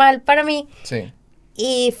porque es normal para mí. Sí.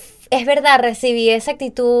 Y es verdad, recibí esa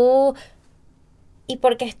actitud. ¿Y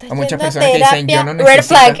porque estás A muchas yendo a personas que dicen yo no terapia? Red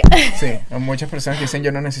necesito. flag. Sí, a muchas personas que dicen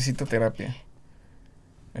yo no necesito terapia.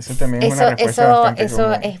 Eso también es una respuesta bastante Eso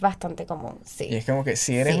común. es bastante común, sí. Y es como que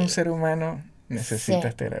si eres Sí. un ser humano,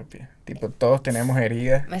 necesitas Sí. terapia. Tipo, todos tenemos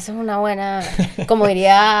heridas. Eso es una buena, como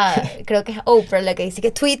diría, creo que es Oprah la que dice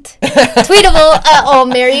que tweetable, o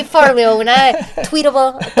Mary Forleo, una de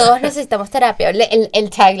tweetable, todos necesitamos terapia, el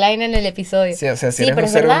tagline en el episodio. Sí, o sea, si Sí, eres pero un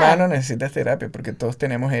es ser verdad. humano, necesitas terapia, porque todos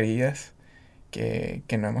tenemos heridas que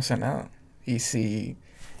no hemos sanado. Y si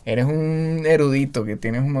eres un erudito que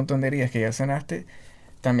tienes un montón de heridas que ya sanaste,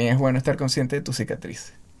 también es bueno estar consciente de tu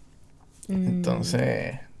cicatriz.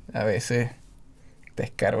 Entonces, a veces te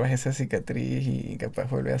escarbas esa cicatriz y capaz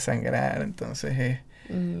vuelve a sangrar. Entonces es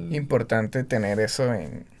importante tener eso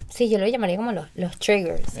en Sí, yo lo llamaría como los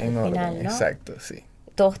triggers al orden. final, ¿no? Exacto, sí.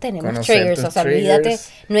 Todos tenemos Conocer triggers, tus o sea, triggers. olvídate,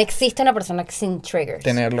 no existe una persona sin triggers.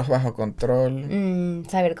 Tenerlos bajo control.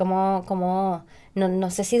 Saber cómo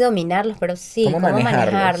no sé si dominarlos, pero sí, Cómo cómo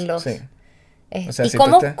manejarlos. manejarlos. Sí. Es- O sea, y si tú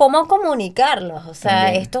cómo estás- comunicarlos. O sea,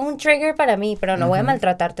 También. esto es un trigger para mí, pero no voy a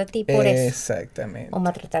maltratarte a ti por eso. Exactamente. O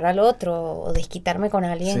maltratar al otro, o desquitarme con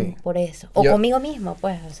alguien Sí. por eso. O Yo- conmigo mismo,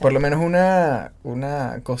 pues. O sea. Por lo menos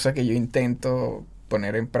una cosa que yo intento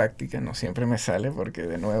poner en práctica, no siempre me sale porque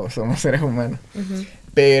de nuevo somos seres humanos,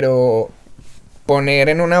 pero poner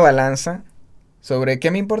en una balanza sobre qué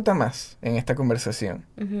me importa más en esta conversación.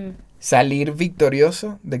 Salir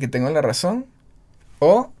victorioso de que tengo la razón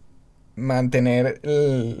o mantener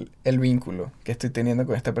el vínculo que estoy teniendo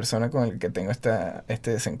con esta persona con el que tengo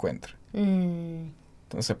este desencuentro.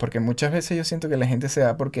 Entonces, porque muchas veces yo siento que la gente se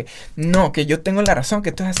da porque, no, que yo tengo la razón, que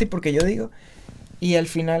esto es así porque yo digo, y al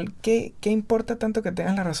final, ¿qué importa tanto que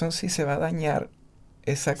tengas la razón si se va a dañar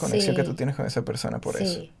esa conexión que tú tienes con esa persona por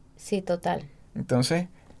eso? Sí, total. Entonces,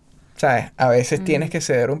 ¿sabes? A veces tienes que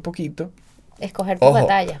ceder un poquito. Escoger tus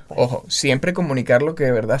batallas, pues. Ojo, siempre comunicar lo que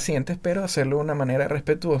de verdad sientes, pero hacerlo de una manera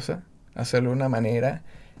respetuosa, hacerlo de una manera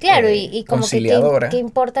Claro, y como que conciliadora. ¿qué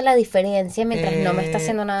importa la diferencia mientras no me está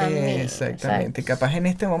haciendo nada a mí? Exactamente. ¿sabes? Capaz en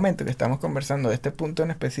este momento que estamos conversando de este punto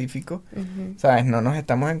en específico, ¿sabes? No nos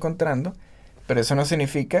estamos encontrando, pero eso no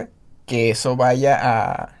significa que eso vaya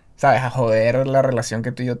a, ¿sabes? A joder la relación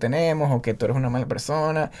que tú y yo tenemos, o que tú eres una mala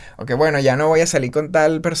persona, o que bueno, ya no voy a salir con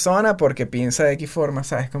tal persona porque piensa de X forma,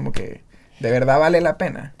 ¿sabes? Como que de verdad vale la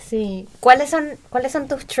pena. Sí. ¿Cuáles son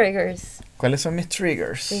tus triggers? ¿Cuáles son mis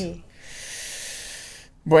triggers? Sí.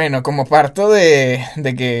 Bueno, como parto de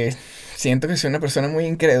que siento que soy una persona muy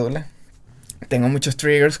incrédula, tengo muchos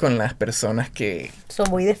triggers con las personas que Son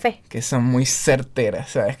muy de fe. son muy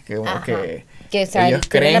certeras, ¿sabes? Que como Ajá. que Que, o sea, ellos tienen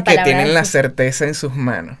creen la que palabra tienen en la su- certeza en sus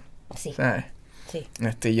manos, Sí, ¿sabes?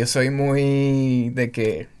 sí. Yo soy muy de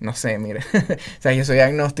que, no sé, mira, o sea, yo soy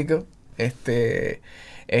agnóstico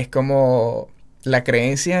Es como la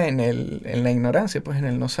creencia en la ignorancia, pues en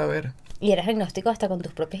el no saber. Y eres agnóstico hasta con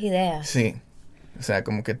tus propias ideas. Sí, o sea,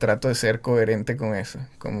 como que trato de ser coherente con eso,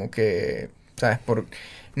 como que, ¿sabes?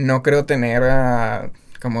 No creo tener,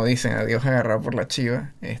 como dicen, a Dios agarrado por la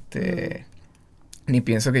chiva, ni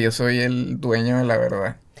pienso que yo soy el dueño de la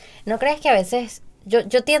verdad. ¿No crees que a veces,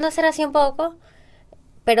 yo tiendo a ser así un poco,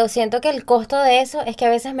 pero siento que el costo de eso es que a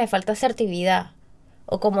veces me falta asertividad,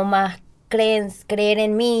 o como más creer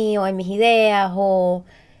en mí, o en mis ideas, o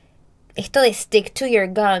esto de stick to your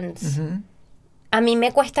guns. Uh-huh. A mí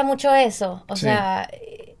me cuesta mucho eso, o Sí. sea,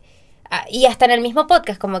 y hasta en el mismo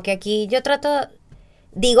podcast, como que aquí yo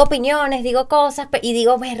digo opiniones, digo cosas, y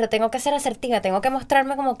digo, bueno, tengo que ser asertiva, tengo que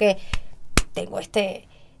mostrarme como que tengo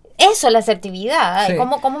eso, la asertividad. Sí.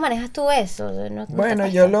 ¿Cómo manejas tú eso? ¿No te Bueno, cuesta?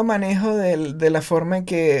 yo lo manejo de la forma en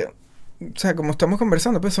que, o sea, como estamos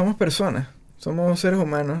conversando, pues somos personas, somos seres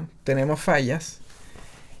humanos, tenemos fallas,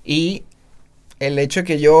 y el hecho de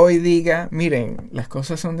que yo hoy diga, miren, las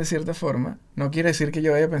cosas son de cierta forma, no quiere decir que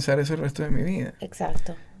yo vaya a pensar eso el resto de mi vida.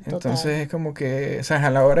 Exacto. Entonces Total. es como que, o sea, a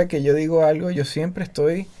la hora que yo digo algo, yo siempre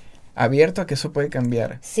estoy abierto a que eso puede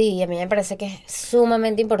cambiar. Sí, a mí me parece que es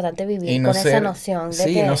sumamente importante vivir Y no con esa ser, noción de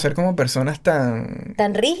sí, que no ser como personas tan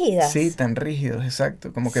rígidas. sí, tan rígidos,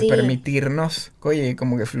 exacto. Como que Sí. permitirnos, oye,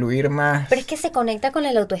 como que fluir más. Pero es que se conecta con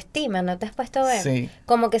la autoestima, ¿no te has puesto a ver? Sí.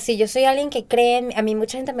 Como que si yo soy alguien que a mí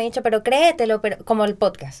mucha gente me ha dicho, pero créetelo, pero como el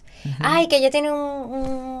podcast. Ujú. Ay, que ella tiene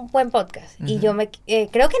un buen podcast. Y Ujú. yo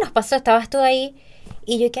creo que nos pasó, estabas tú ahí,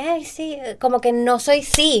 y yo que, ay, sí, como que no soy,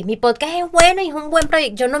 sí, mi podcast es bueno y es un buen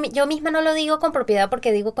proyecto. Yo misma no lo digo con propiedad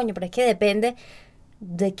porque digo, coño, pero es que depende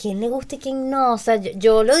de quién le gusta y quién no. O sea,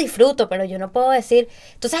 yo lo disfruto, pero yo no puedo decir.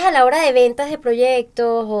 Entonces, a la hora de ventas de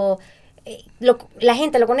proyectos o la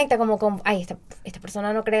gente lo conecta como con, ay, esta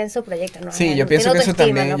persona no cree en su proyecto. No, Sí, no yo pienso tiene que eso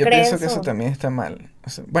autoestima, también, no yo cree pienso en que eso su- también está mal. O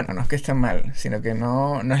sea, bueno, no es que está mal, sino que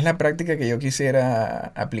no es la práctica que yo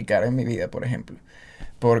quisiera aplicar en mi vida, por ejemplo.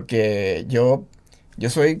 Porque yo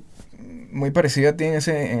soy muy parecido a ti en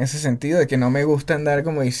ese sentido, de que no me gusta andar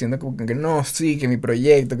como diciendo como que no, sí, que mi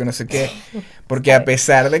proyecto, que no sé qué. Porque a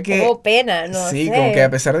pesar de que Como pena, no sí, sé. como que a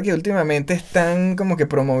pesar de que últimamente están como que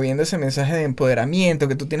promoviendo ese mensaje de empoderamiento,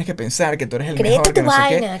 que tú tienes que pensar que tú eres el Créete mejor, que tu no sé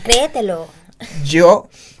vaina, créetelo. qué. Yo,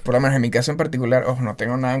 por lo menos en mi caso en particular, ojo, no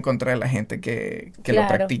tengo nada en contra de la gente que lo Claro.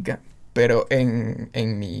 practica, pero en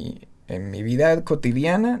mi vida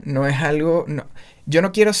cotidiana no es algo, no, yo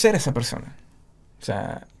no quiero ser esa persona. O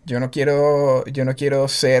sea, yo no quiero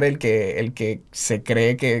ser el que se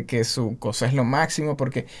cree que su cosa es lo máximo,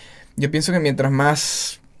 porque yo pienso que mientras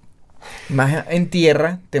más en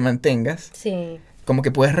tierra te mantengas, Sí. como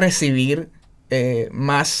que puedes recibir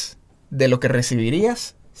más de lo que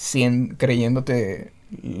recibirías creyéndote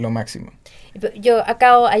lo máximo. Yo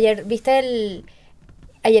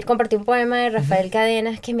ayer compartí un poema de Rafael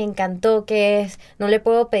Cadenas que me encantó, que es, no le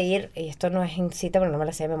puedo pedir, y esto no es en cita, pero no me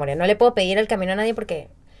la sé de memoria, no le puedo pedir el camino a nadie porque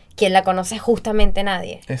quien la conoce es justamente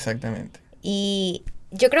nadie. Exactamente. Y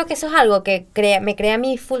yo creo que eso es algo que me crea a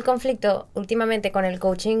mí full conflicto últimamente con el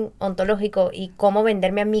coaching ontológico y cómo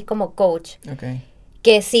venderme a mí como coach. Ok.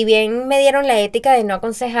 Que si bien me dieron la ética de no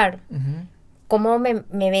aconsejar, Ujú. ¿cómo me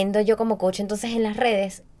vendo yo como coach entonces en las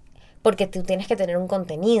redes? Porque tú tienes que tener un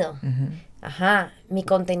contenido. Ujú. Ajá, mi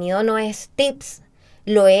contenido no es tips.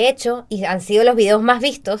 Lo he hecho y han sido los videos más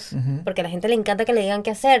vistos, Ujú. porque a la gente le encanta que le digan qué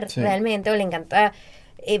hacer Sí. realmente, o le encanta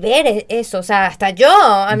ver eso. O sea, hasta yo,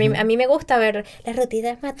 a mí me gusta ver las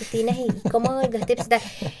rutinas matutinas y cómo los tips y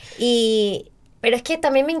tal. Pero es que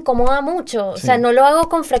también me incomoda mucho. O Sí. sea, no lo hago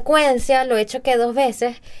con frecuencia, lo he hecho que 2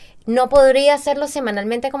 veces. No podría hacerlo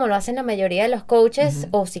semanalmente como lo hacen la mayoría de los coaches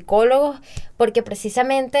o psicólogos, porque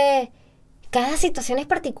precisamente cada situación es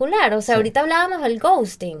particular. O sea, Sí. ahorita hablábamos del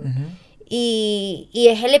ghosting. Ujú. Y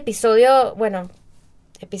es el episodio, bueno,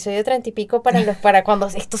 episodio 30 y pico para cuando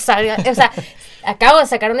esto salga. O sea, acabo de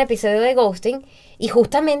sacar un episodio de ghosting y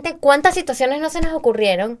justamente cuántas situaciones no se nos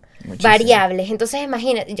ocurrieron, Muchísimas. variables. Entonces,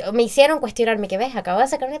 imagínate, me hicieron cuestionarme que ves, acabo de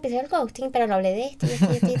sacar un episodio del ghosting, pero no hablé de esto y esto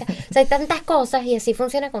y esto y tal. O sea, hay tantas cosas y así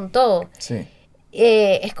funciona con todo. Sí.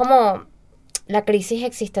 Es como la crisis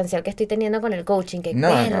existencial que estoy teniendo con el coaching, que No,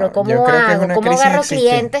 perro, no, ¿cómo yo creo que es hago? una ¿Cómo crisis agarro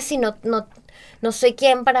existencial. clientes si no soy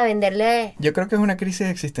quien para venderle? Yo creo que es una crisis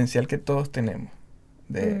existencial que todos tenemos,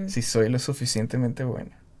 de Mm. si soy lo suficientemente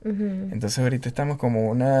bueno. Ujú, Entonces ahorita estamos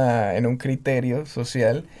como en un criterio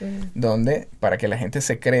social ujú. donde para que la gente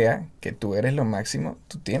se crea que tú eres lo máximo,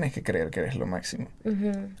 tú tienes que creer que eres lo máximo.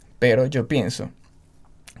 Ujú. Pero yo pienso,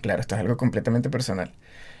 claro, esto es algo completamente personal,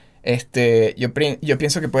 yo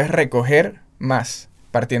pienso que puedes recoger más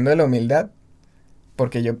partiendo de la humildad,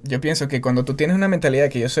 porque yo pienso que cuando tú tienes una mentalidad de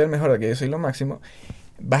que yo soy el mejor, de que yo soy lo máximo,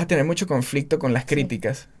 vas a tener mucho conflicto con las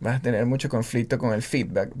críticas, vas a tener mucho conflicto con el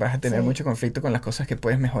feedback, vas a tener mucho conflicto con las cosas que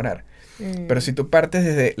puedes mejorar. Pero si tú partes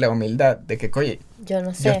desde la humildad de que, oye, yo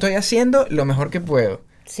no sé. yo estoy haciendo lo mejor que puedo,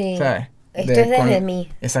 Sí. ¿sabes? Esto es desde mí.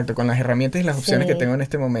 Exacto, con las herramientas y las opciones que tengo en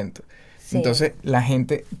este momento. Sí. Entonces, la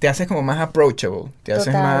gente te haces como más approachable, te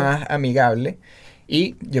haces más amigable,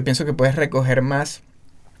 y yo pienso que puedes recoger más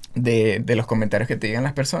de los comentarios que te digan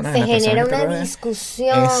las personas. Se genera una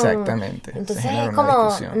discusión. Exactamente. Entonces es como,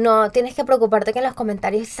 no tienes que preocuparte que en los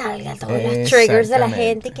comentarios salgan todos los triggers de la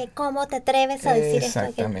gente y que cómo te atreves a decir esto.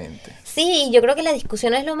 Exactamente. Sí, yo creo que la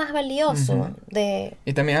discusión es lo más valioso.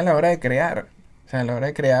 Y también a la hora de crear, o sea, a la hora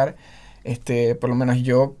de crear, por lo menos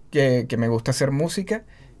yo que me gusta hacer música,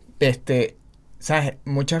 ¿sabes?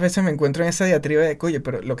 Muchas veces me encuentro en esa diatriba de, oye,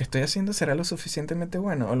 pero lo que estoy haciendo será lo suficientemente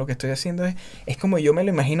bueno, o lo que estoy haciendo es como yo me lo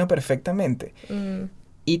imagino perfectamente.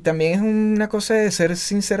 Y también es una cosa de ser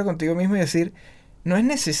sincero contigo mismo y decir, no es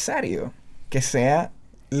necesario que sea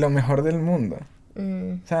lo mejor del mundo,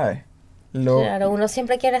 ¿sabes? Claro, uno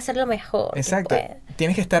siempre quiere hacer lo mejor. Exacto.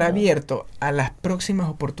 Tienes que estar abierto a las próximas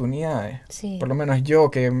oportunidades. Sí. Por lo menos yo,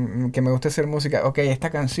 que me gusta hacer música, ok, esta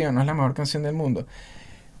canción no es la mejor canción del mundo,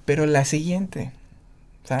 pero la siguiente,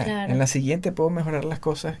 ¿sabes? Claro. En la siguiente puedo mejorar las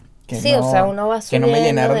cosas que, o sea, uno va que no me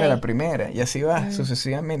llenaron de la primera. Y así va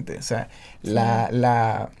sucesivamente. O sea,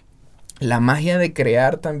 la magia de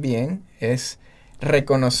crear también es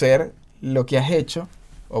reconocer lo que has hecho,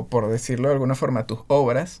 o por decirlo de alguna forma, tus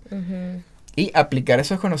obras, y aplicar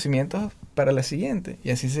esos conocimientos para la siguiente.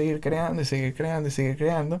 Y así seguir creando, y seguir creando, y seguir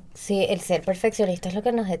creando. Sí, el ser perfeccionista es lo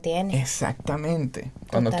que nos detiene. Exactamente.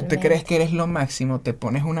 Cuando tú te crees que eres lo máximo, te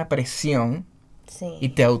pones una presión y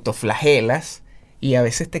te autoflagelas, y a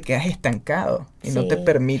veces te quedas estancado y no te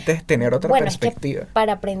permites tener otra perspectiva. Es que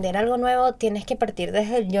para aprender algo nuevo tienes que partir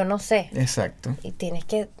desde el yo no sé. Exacto. Y tienes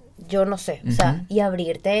que, yo no sé, o sea, y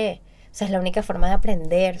abrirte. O sea, es la única forma de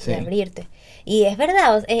aprender, de abrirte. Y es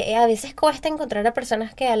verdad, a veces cuesta encontrar a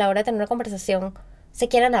personas que a la hora de tener una conversación se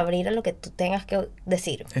quieran abrir a lo que tú tengas que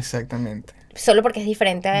decir. Exactamente. Solo porque es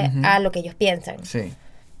diferente a lo que ellos piensan. Sí.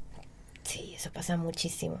 Sí, eso pasa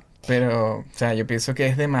muchísimo. Pero, o sea, yo pienso que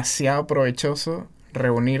es demasiado provechoso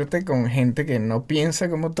reunirte con gente que no piensa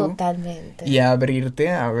como tú. Totalmente. Y abrirte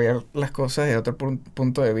a ver las cosas de otro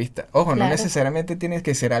punto de vista. Ojo, no necesariamente tienes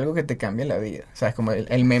que ser algo que te cambie la vida. O sea, es como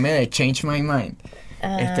el meme de Change My Mind.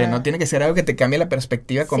 No tiene que ser algo que te cambie la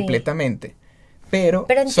perspectiva completamente. Pero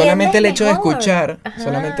solamente el hecho de escuchar,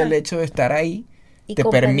 solamente el hecho de estar ahí, y te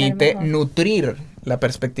permite nutrir la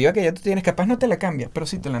perspectiva que ya tú tienes. Capaz no te la cambia, pero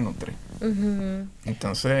sí te la nutre.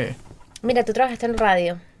 Entonces... Mira, tú trabajaste en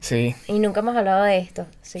radio. Sí. Y nunca hemos hablado de esto.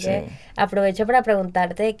 Así que aprovecho para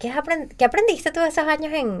preguntarte, ¿qué aprendiste todos esos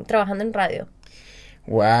años trabajando en radio?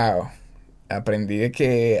 Wow. Aprendí de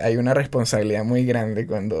que hay una responsabilidad muy grande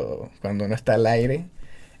cuando uno está al aire.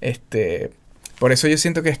 Por eso yo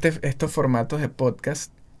siento que estos formatos de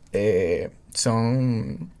podcast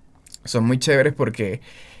son muy chéveres, porque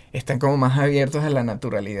están como más abiertos a la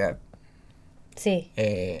naturalidad. Sí.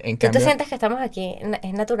 En ¿Tú cambio, te sientes que estamos aquí?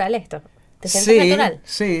 ¿Es natural esto? ¿Te sientes natural?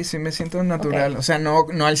 Sí, me siento natural. Okay. O sea, no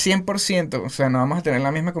al 100%. O sea, no vamos a tener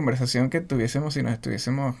la misma conversación que tuviésemos si nos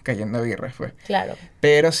estuviésemos cayendo a birras, pues. Claro.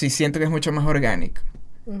 Pero sí siento que es mucho más orgánico.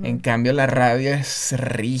 En cambio, la radio es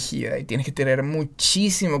rígida y tienes que tener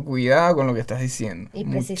muchísimo cuidado con lo que estás diciendo. Y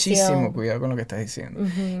muchísimo cuidado con lo que estás diciendo.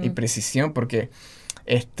 Y precisión, porque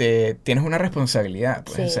tienes una responsabilidad,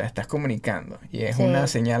 pues. O sea, estás comunicando y es una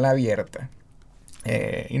señal abierta.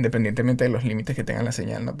 Independientemente de los límites que tenga la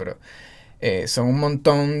señal, ¿no? Pero son un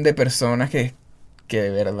montón de personas que de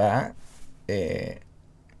verdad,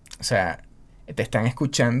 o sea, te están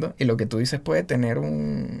escuchando, y lo que tú dices puede tener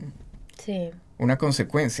una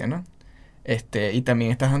consecuencia, ¿no? Y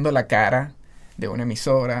también estás dando la cara de una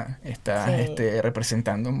emisora, estás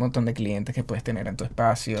representando un montón de clientes que puedes tener en tu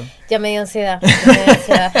espacio. Ya me dio ansiedad.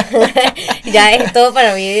 Ya es todo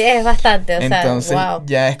para mí, es bastante, o sea, entonces, wow.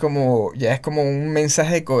 ya es como un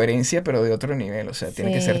mensaje de coherencia, pero de otro nivel. O sea,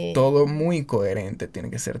 tiene que ser todo muy coherente, tiene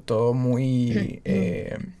que ser todo muy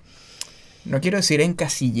no quiero decir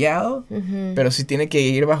encasillado, pero sí tiene que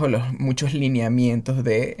ir bajo los muchos lineamientos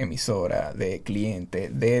de emisora, de cliente,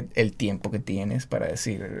 de el tiempo que tienes para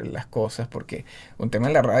decir las cosas, porque un tema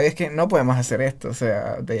en la radio es que no podemos hacer esto, o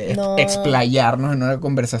sea, explayarnos en una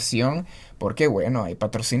conversación, porque bueno, hay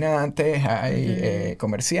patrocinantes, hay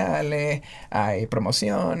comerciales, hay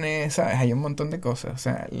promociones, ¿sabes? Hay un montón de cosas, o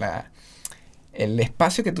sea, el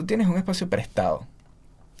espacio que tú tienes es un espacio prestado,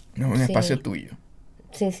 no es un espacio tuyo.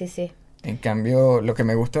 Sí. En cambio, lo que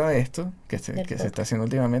me gusta de esto, que se podcast. está haciendo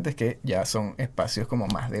últimamente, es que ya son espacios como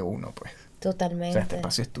más de uno, pues. Totalmente. O sea, este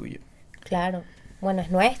espacio es tuyo. Claro. Bueno,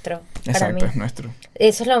 es nuestro. Para Exacto, mí. es nuestro.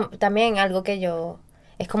 Eso es también algo que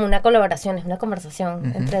es como una colaboración, es una conversación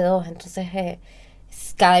Ujú. entre dos. Entonces,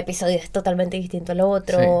 cada episodio es totalmente distinto al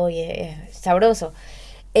otro y es sabroso.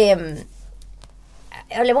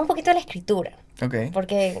 Hablemos un poquito de la escritura, Ok.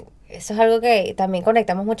 porque eso es algo que también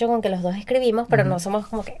conectamos mucho con que los dos escribimos, pero Ujú. no somos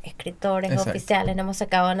como que escritores Exacto. oficiales, no hemos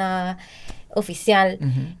sacado nada oficial.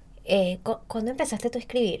 Ujú. ¿Cuándo empezaste tú a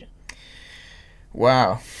escribir?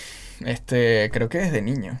 Wow. Creo que desde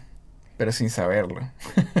niño, pero sin saberlo.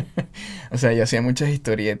 O sea, yo hacía muchas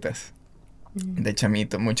historietas de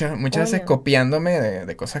chamito, muchas veces Coño. copiándome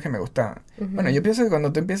de cosas que me gustaban. Ujú. Bueno, yo pienso que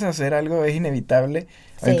cuando tú empiezas a hacer algo es inevitable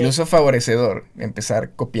o Sí. incluso favorecedor empezar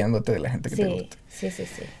copiándote de la gente que te gusta. Sí.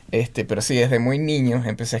 Pero sí, desde muy niño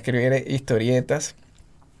empecé a escribir historietas,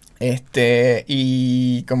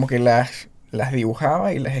 y como que las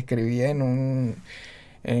dibujaba y las escribía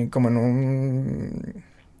como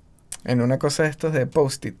en una cosa de estos de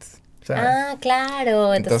post-its, ¿sabes? Ah,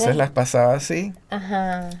 claro. Entonces las pasaba así,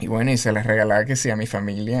 Ajá. y bueno, y se las regalaba que sí a mi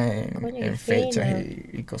familia Coño, qué en fechas fino.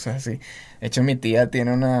 y cosas así. De hecho, mi tía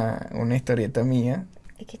tiene una historieta mía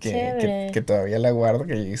Ay, qué que chévere. que todavía la guardo,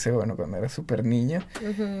 que yo hice, bueno, cuando era súper niño.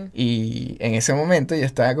 Ujú. Y en ese momento yo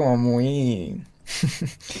estaba como muy,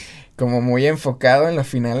 como muy enfocado en los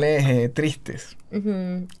finales tristes,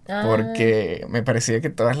 Ujú. Ah, porque me parecía que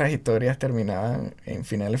todas las historias terminaban en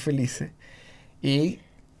finales felices. Y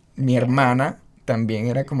mi hermana también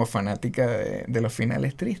era como fanática de los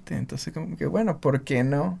finales tristes. Entonces como que, bueno, ¿por qué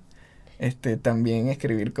no también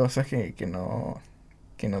escribir cosas que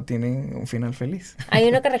no tienen un final feliz? hay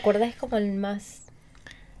uno que recuerdas como el más...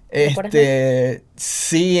 ¿Te acuerdas más?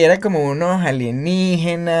 Sí, era como unos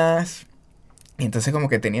alienígenas, y entonces como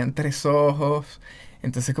que tenían 3 ojos,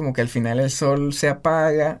 entonces como que al final el sol se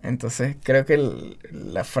apaga, entonces creo que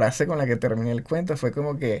la frase con la que terminé el cuento fue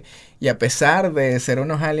como que, y a pesar de ser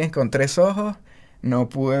unos aliens con 3 ojos, no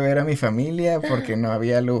pude ver a mi familia porque no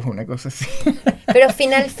había luz, una cosa así. Pero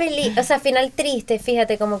final feliz, o sea, final triste,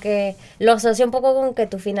 fíjate, como que lo asocio un poco con que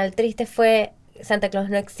tu final triste fue Santa Claus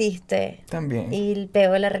no existe. También. Y el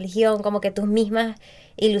peo de la religión, como que tus mismas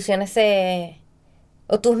ilusiones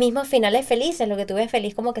o tus mismos finales felices, lo que tuve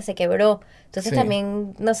feliz como que se quebró. Entonces Sí.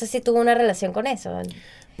 también, no sé si tuvo una relación con eso.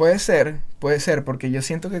 Puede ser, porque yo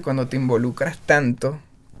siento que cuando te involucras tanto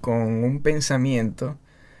con un pensamiento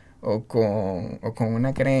o con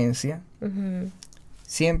una creencia, Ujú,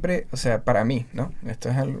 siempre, o sea, para mí, ¿no? Esto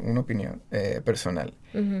es una opinión personal.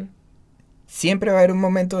 ujú. Siempre va a haber un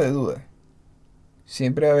momento de duda.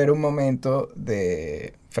 Siempre va a haber un momento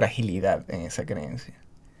de fragilidad en esa creencia.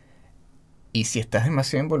 Y si estás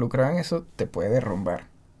demasiado involucrado en eso, te puede derrumbar.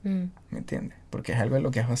 Mm. ¿Me entiendes? Porque es algo en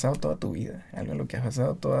lo que has basado toda tu vida. Algo en lo que has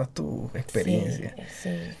basado todas tus experiencias. Sí.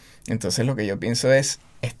 Entonces lo que yo pienso es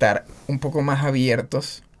estar un poco más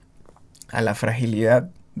abiertos a la fragilidad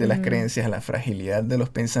de las Ujú. creencias, a la fragilidad de los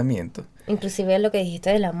pensamientos. Inclusive lo que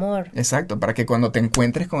dijiste del amor, Exacto, para que cuando te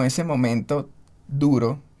encuentres con ese momento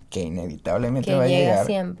duro, que inevitablemente que va a llega llegar,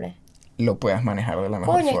 siempre. lo puedas manejar de la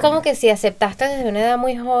mejor Coño, es forma. como que si aceptaste desde una edad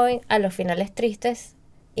muy joven a los finales tristes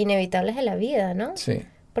inevitables de la vida, ¿no? Sí,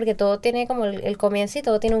 Porque todo tiene como el comienzo y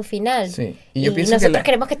todo tiene un final. sí. Y yo pienso nosotros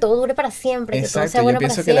queremos que todo dure para siempre, que todo exacto, sea yo bueno para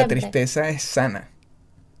pienso que la siempre. tristeza es sana.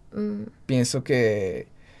 Mm, Pienso que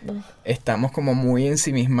ugh, estamos como muy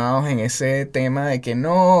ensimismados en ese tema de que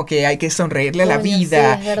no, que hay que sonreírle a la coño, sí,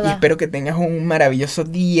 vida es y verdad. espero que tengas un maravilloso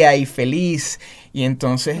día y feliz. Y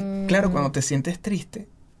entonces, claro, Mm. cuando te sientes triste,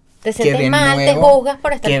 Te que sientes de mal, te nuevo, juzgas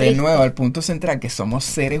por estar que de triste. nuevo, al punto central, que somos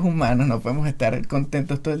seres humanos, no podemos estar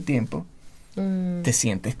contentos todo el tiempo, Mm, te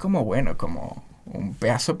sientes como, bueno, como un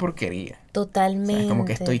pedazo de porquería. totalmente. ¿Sabes? Como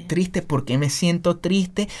que estoy triste. ¿Por qué me siento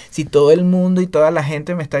triste si todo el mundo y toda la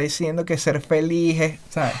gente me está diciendo que ser feliz es,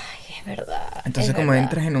 ¿sabes? Ay, es verdad. Entonces es como verdad.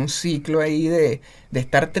 entras en un ciclo ahí de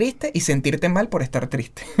estar triste y sentirte mal por estar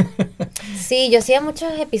triste. Sí, yo hacía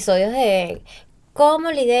muchos episodios de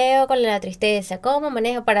cómo lidio con la tristeza, cómo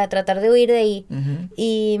manejo para tratar de huir de ahí. Ujú.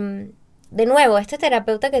 Y de nuevo, este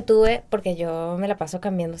terapeuta que tuve, porque yo me la paso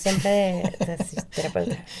cambiando siempre de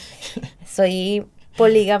terapeuta. Soy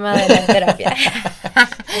polígama de la terapia.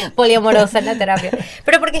 Poliamorosa en la terapia.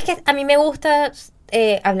 Pero porque es que a mí me gusta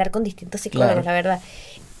hablar con distintos psicólogos, Claro. la verdad.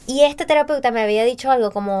 Y este terapeuta me había dicho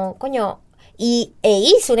algo como, coño,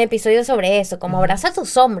 hice un episodio sobre eso, como Ujú. abraza tu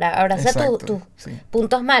sombra, abraza Exacto, tus sí.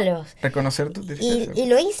 puntos malos. Reconocer tu Y, tristeza. y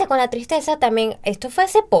lo hice con la tristeza también. Esto fue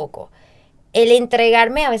hace poco. El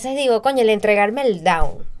entregarme, a veces digo, coño, el entregarme el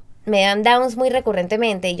down. Me dan downs muy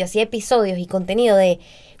recurrentemente y yo hacía episodios y contenido de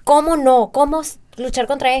 ¿cómo no? ¿Cómo luchar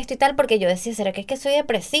contra esto y tal? Porque yo decía, ¿será que es que soy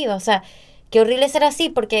depresiva? O sea, qué horrible ser así,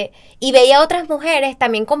 porque... Y veía a otras mujeres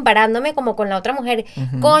también comparándome como con la otra mujer.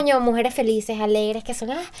 Coño, mujeres felices, alegres, que son...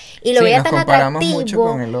 y lo Sí, veía nos tan comparamos mucho atractivo.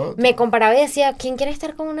 con el otro. Me comparaba y decía, ¿quién quiere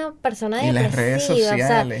estar con una persona Y depresiva? las redes O sea,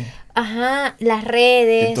 sociales. ajá, las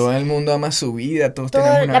redes. Que todo el mundo ama su vida, todos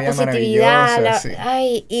toda tenemos una la vida positividad. maravillosa. Sí.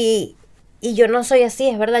 Ay, y yo no soy así,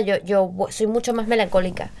 es verdad. Yo soy mucho más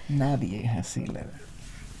melancólica. Nadie es así, la verdad.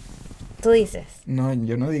 Tú dices. No,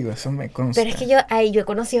 yo no digo, eso me consta. Pero es que yo he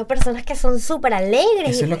conocido personas que son súper alegres.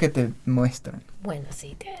 Eso es lo que te muestran. Bueno,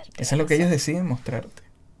 sí, Eso es lo que ellos deciden mostrarte.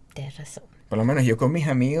 Tienes razón. Por lo menos yo con mis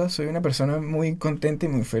amigos soy una persona muy contenta y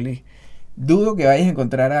muy feliz. Dudo que vayas a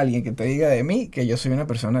encontrar a alguien que te diga de mí que yo soy una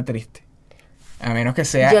persona triste. A menos que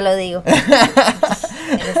sea... Yo lo digo.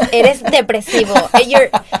 eres depresivo.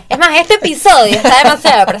 Es más, este episodio está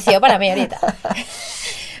demasiado depresivo para mí ahorita.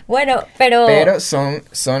 Bueno, Pero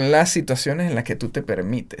son las situaciones en las que tú te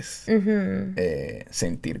permites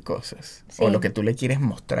sentir cosas. Sí. O lo que tú le quieres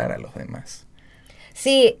mostrar a los demás.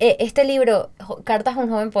 Sí, este libro, Cartas a un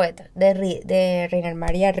joven poeta, de Rainer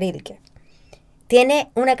María Rilke, tiene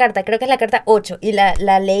una carta, creo que es la carta 8, y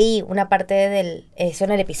la leí una parte eso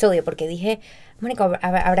en el episodio, porque dije, Mónica,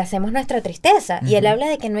 abracemos nuestra tristeza. Y él habla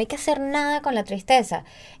de que no hay que hacer nada con la tristeza.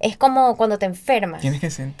 Es como cuando te enfermas. Tienes que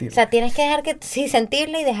sentirlo. O sea, tienes que dejar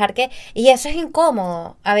sentirla y dejar que... Y eso es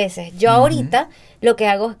incómodo a veces. Yo ahorita lo que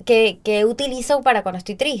hago, que utilizo para cuando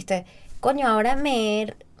estoy triste, coño, ahora me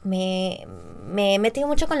he metido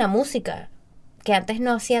mucho con la música, que antes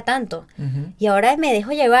no hacía tanto. Y ahora me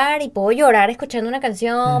dejo llevar y puedo llorar escuchando una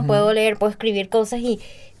canción, puedo leer, puedo escribir cosas y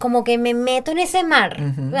como que me meto en ese mar,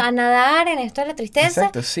 a nadar en esto de la tristeza.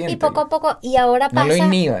 Exacto, siéntelo. Y poco a poco, y ahora pasa... No lo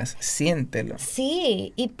inhibas, siéntelo.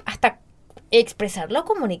 Sí, y hasta expresarlo,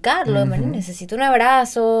 comunicarlo. Necesito un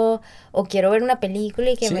abrazo o quiero ver una película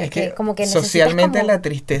y Sí, es que como que necesitas socialmente como... la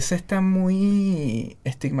tristeza está muy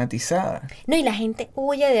estigmatizada. No, y la gente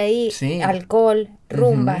huye de ahí. Sí. Alcohol,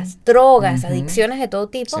 rumbas, drogas, Ujú. adicciones de todo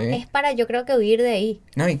tipo. Sí. Es para, yo creo que huir de ahí.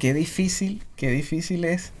 No, y qué difícil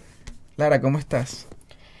es. Lara, ¿cómo estás?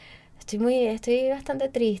 Estoy bastante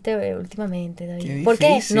triste últimamente, David. Qué ¿Por qué?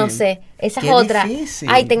 difícil. No sé. Esa es Qué otra. difícil.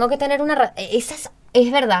 Ay, tengo que tener una...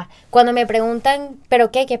 Es verdad. Cuando me preguntan,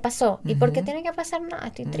 ¿pero qué? ¿Qué pasó? ¿Y por qué tiene que pasar nada?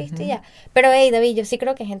 Estoy triste y ya. Pero, hey, David, yo sí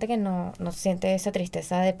creo que hay gente que no siente esa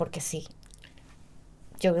tristeza de porque sí.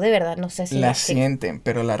 Yo de verdad no sé si... La sienten,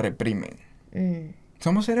 pero la reprimen.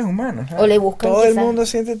 Somos seres humanos. O le buscan Todo el quizás... mundo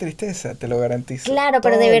siente tristeza, te lo garantizo. Claro,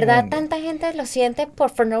 pero Todo de el verdad mundo. tanta gente lo siente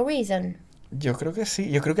for no reason. Yo creo que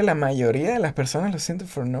sí. Yo creo que la mayoría de las personas lo sienten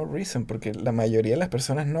for no reason, porque la mayoría de las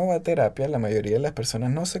personas no va a terapia, la mayoría de las personas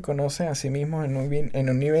no se conocen a sí mismos en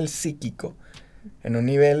un nivel psíquico, en un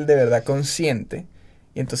nivel de verdad consciente.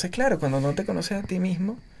 Y entonces, claro, cuando no te conoces a ti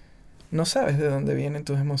mismo, no sabes de dónde vienen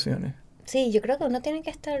tus emociones. Sí, yo creo que uno tiene que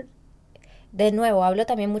estar... De nuevo, hablo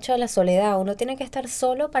también mucho de la soledad. Uno tiene que estar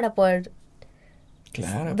solo para poder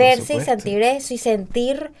Claro, por verse y supuesto. sentir eso y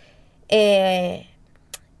sentir...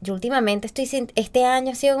 yo últimamente este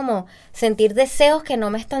año ha sido como sentir deseos que no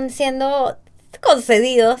me están siendo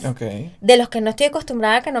concedidos, Ok. de los que no estoy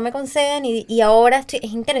acostumbrada a que no me concedan y ahora es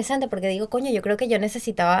interesante porque digo, coño, yo creo que yo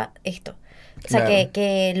necesitaba esto. O sea, Claro.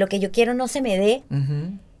 que lo que yo quiero no se me dé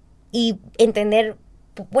Ujú. y entender,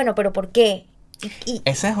 bueno, pero ¿por qué? Y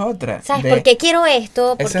Esa es otra. ¿sabes? ¿Por qué quiero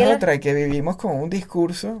esto? ¿Por Esa qué es lo- otra, que vivimos con un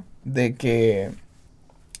discurso de que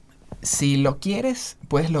si lo quieres,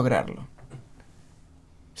 puedes lograrlo.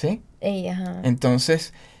 ¿Sí? Ey, ajá.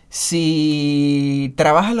 Entonces, si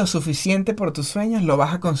trabajas lo suficiente por tus sueños, lo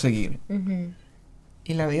vas a conseguir. Ujú.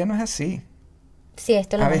 Y la vida no es así. Sí,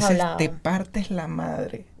 esto lo A hemos veces hablado. te partes la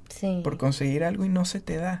madre Sí. por conseguir algo y no se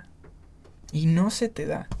te da. Y no se te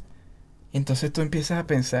da. Entonces tú empiezas a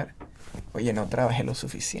pensar, oye, no trabajé lo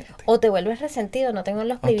suficiente. O te vuelves resentido, no tengo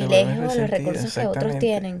los O te vuelves privilegios o los resentido, recursos que otros exactamente.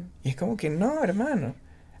 tienen. Y es como que no, hermano.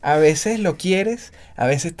 A veces lo quieres, a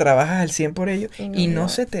veces trabajas al 100 por ello y no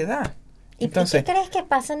se te da. ¿Y Entonces, qué crees que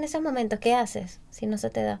pasa en esos momentos? ¿Qué haces si no se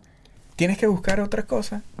te da? tienes que buscar otra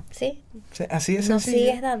cosa. ¿Sí? Así de No sencillo.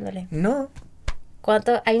 sigues dándole. No,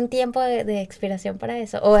 ¿Cuánto hay un tiempo de expiración para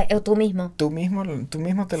eso? O tú mismo. tú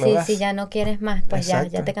mismo te lo Sí, das. si ya no quieres más, pues ya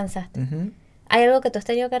Exacto. te cansaste. Ujú. ¿Hay algo que tú has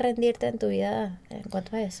tenido que rendirte en tu vida en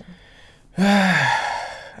cuanto a eso?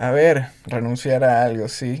 A ver, renunciar a algo,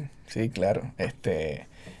 sí, claro.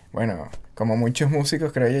 Bueno, como muchos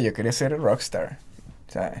músicos, creo yo quería ser rockstar,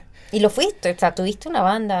 ¿sabes? Y lo fuiste, o sea, tuviste una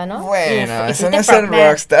banda, ¿no? Bueno, Y eso fuiste no es ser frontman.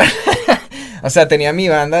 rockstar. O sea, tenía mi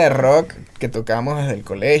banda de rock que tocábamos desde el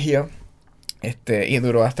colegio, y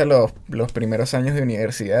duró hasta los primeros años de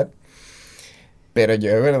universidad. Pero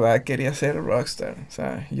yo de verdad quería ser rockstar,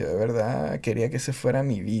 ¿sabes? Yo de verdad quería que esa fuera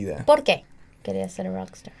mi vida. ¿Por qué querías ser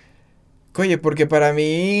rockstar? Oye, porque para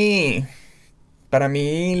mí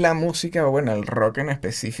la música, o bueno, el rock en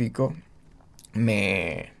específico,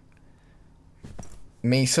 me,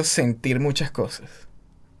 me hizo sentir muchas cosas.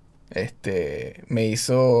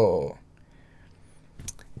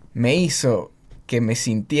 Me hizo que me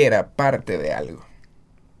sintiera parte de algo.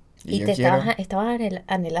 ¿Y yo te quiero, estabas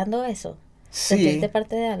anhelando eso? sí, ¿Sentirte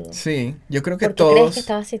parte de algo? sí, yo creo que ¿Por qué crees que todos,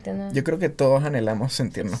 estabas sintiendo? yo creo que todos anhelamos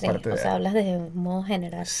sentirnos Sí, parte o de sea, algo. hablas de un modo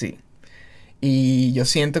general. Sí. Y yo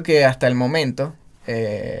siento que hasta el momento,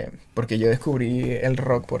 porque yo descubrí el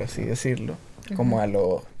rock, por así decirlo, como Ujú. a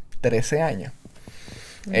los 13 años.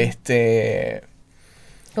 Mm.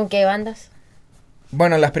 ¿Con qué bandas?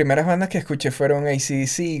 Bueno, las primeras bandas que escuché fueron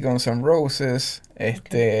AC/DC, Guns N' Roses,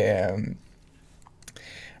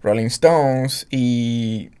 Rolling Stones,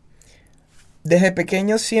 y desde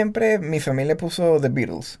pequeño siempre mi familia puso The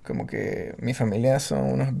Beatles, como que mi familia son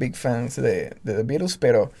unos big fans de The Beatles,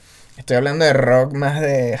 pero estoy hablando de rock más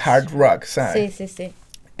de hard rock, ¿sabes? Sí, sí, sí.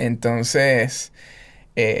 Entonces,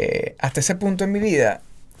 hasta ese punto en mi vida,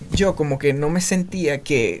 yo como que no me sentía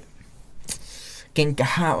que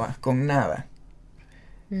encajaba con nada.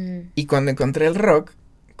 Y cuando encontré el rock,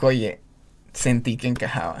 oye, sentí que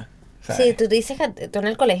encajaba, ¿sabes? Sí, tú dices que tú en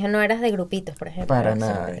el colegio no eras de grupitos, por ejemplo. Para eras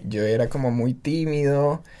nada. siempre- Yo era como muy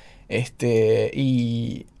tímido,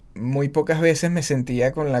 y muy pocas veces me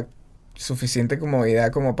sentía con la suficiente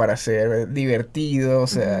comodidad como para ser divertido, o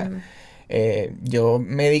sea, Ujú. yo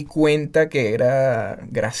me di cuenta que era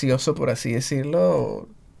gracioso, por así decirlo,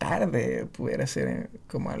 tarde, pudiera ser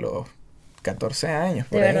como a los 14 años,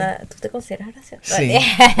 De por ahí. verdad, ¿tú te consideras gracioso? Sí.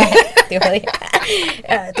 Te jodí.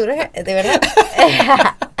 ¿Tú eres, de verdad?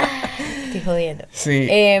 Estoy jodiendo. Sí.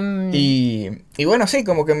 Em, Y bueno, sí,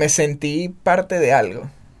 como que me sentí parte de algo,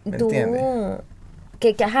 ¿me entiendes? tú,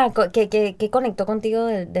 ¿qué conectó contigo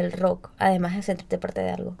del rock, además de sentirte parte de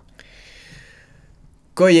algo?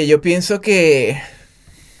 Oye, yo pienso que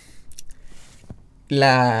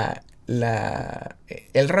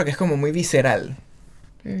el rock es como muy visceral.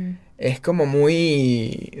 Mm, Es como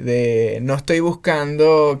muy de, no estoy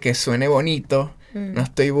buscando que suene bonito, mm, no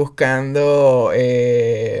estoy buscando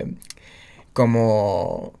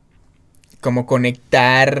como, como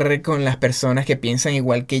conectar con las personas que piensan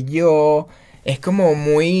igual que yo. Es como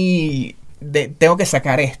muy, tengo que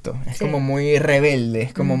sacar esto. Es Sí. como muy rebelde,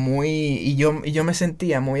 es como Mm. muy, y yo me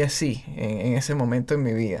sentía muy así en ese momento en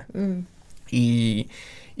mi vida. mm, Y,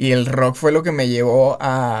 y el rock fue lo que me llevó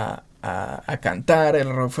a cantar, el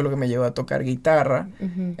rock fue lo que me llevó a tocar guitarra,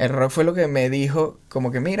 ujú. el rock fue lo que me dijo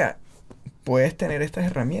como que mira, puedes tener estas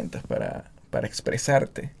herramientas para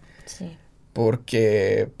expresarte, Sí.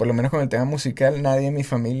 porque por lo menos con el tema musical nadie en mi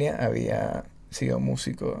familia había sido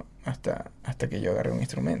músico hasta que yo agarré un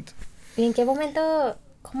instrumento. ¿Y en qué momento,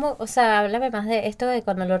 cómo, o sea, háblame más de esto de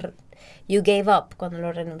cuando you gave up, cuando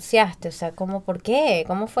lo renunciaste, o sea, por qué,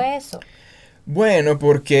 cómo fue eso? Bueno,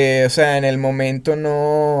 porque, o sea, en el momento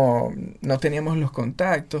no teníamos los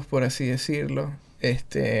contactos, por así decirlo.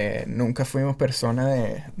 Nunca fuimos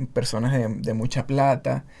personas de mucha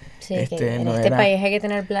plata. Sí, que en No este era, país hay que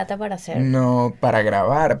tener plata para hacer, no para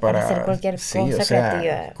grabar, para hacer cualquier sí, cosa o sea,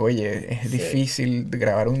 creativa. oye, es Sí. difícil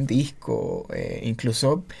grabar un disco,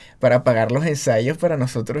 incluso para pagar los ensayos para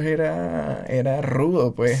nosotros era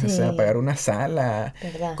rudo, pues, o sea, Sí, pagar una sala,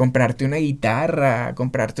 ¿verdad? comprarte una guitarra,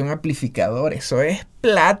 comprarte un amplificador, eso es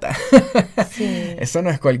plata. Sí, Eso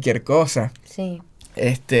no es cualquier cosa. sí.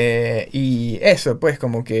 Y eso, pues,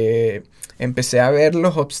 como que empecé a ver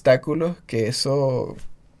los obstáculos que eso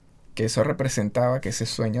representaba, que ese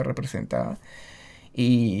sueño representaba.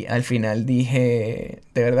 Y al final dije,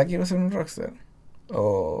 ¿de verdad quiero ser un rockstar?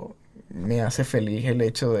 ¿O me hace feliz el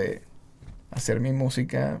hecho de hacer mi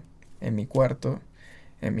música en mi cuarto,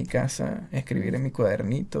 en mi casa, escribir en mi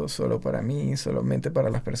cuadernito, solo para mí, solamente para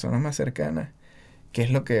las personas más cercanas? ¿Qué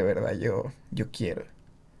es lo que de verdad yo quiero?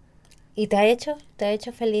 ¿Y te ha hecho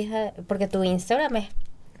feliz? Porque tu Instagram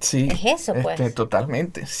Sí, es eso, pues.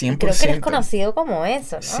 totalmente, Y creo que eres 100%. conocido como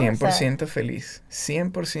eso, ¿no? O sea, 100% feliz,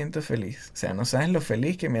 100% feliz. O sea, no sabes lo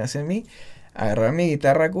feliz que me hace a mí agarrar mi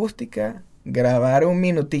guitarra acústica, grabar un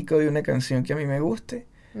minutico de una canción que a mí me guste,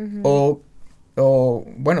 ujú,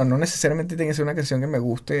 bueno, no necesariamente tiene que ser una canción que me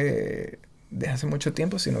guste desde hace mucho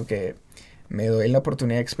tiempo, sino que me doy la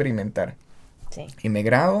oportunidad de experimentar. sí. Y me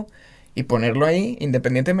grabo y ponerlo ahí,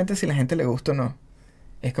 independientemente si la gente le gusta o no.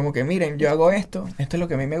 Es como que, miren, yo hago esto es lo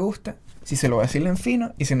que a mí me gusta. Si se lo vacilan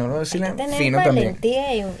fino, y si no lo Hay que vacilan tener fino también.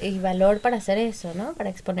 valentía y valor para hacer eso, ¿no? Para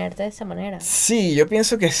exponerte de esa manera. Sí, yo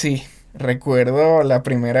pienso que sí. Recuerdo la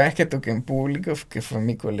primera vez que toqué en público, que fue en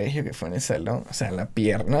mi colegio, que fue en el salón. O sea, la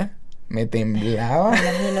pierna me temblaba. Me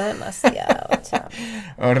imagino demasiado, chamo.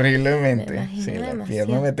 Horriblemente. Me imagino Sí, la demasiado.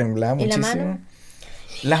 pierna me temblaba ¿Y la muchísimo. mano?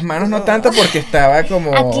 Las manos no tanto porque estaba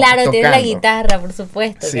como Ah, claro, tocando. tienes la guitarra, por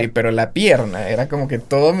supuesto. Sí, pero la pierna, era como que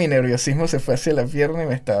todo mi nerviosismo se fue hacia la pierna y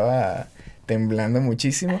me estaba temblando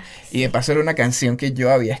muchísimo. Y de paso era una canción que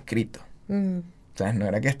yo había escrito. O sea, no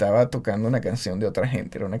era que estaba tocando una canción de otra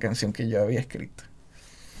gente, era una canción que yo había escrito.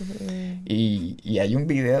 Y hay un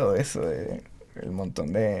video de eso, de el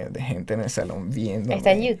montón de gente en el salón viendo.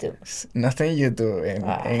 Está en YouTube. No está en YouTube,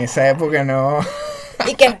 en esa época no.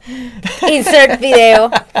 Y que insert video.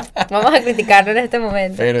 Vamos a criticarlo en este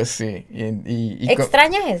momento. Pero sí.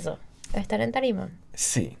 ¿Extrañas eso? Estar en tarima.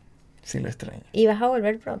 Sí, sí lo extraño. Y vas a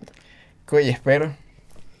volver pronto. Oye, espero.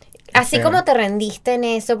 Así como te rendiste en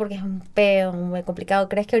eso, porque es un peo, muy complicado,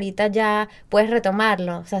 ¿crees que ahorita ya puedes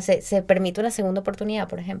retomarlo? O sea, se permite una segunda oportunidad,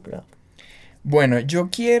 por ejemplo. Bueno, yo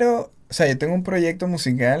tengo un proyecto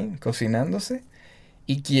musical, Cocinándose,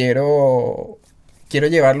 y quiero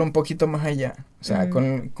llevarlo un poquito más allá. O sea,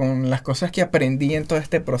 con las cosas que aprendí en todo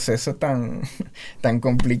este proceso tan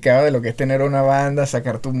complicado de lo que es tener una banda,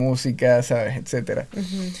 sacar tu música, ¿sabes? Etcétera.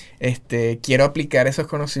 Quiero aplicar esos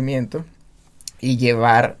conocimientos y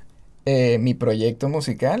llevar mi proyecto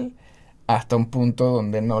musical hasta un punto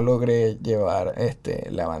donde no logré llevar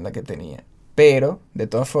la banda que tenía. Pero, de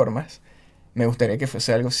todas formas, me gustaría que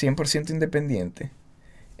fuese algo 100% independiente,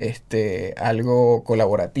 algo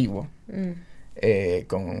colaborativo,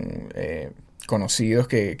 con conocidos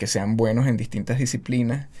que sean buenos en distintas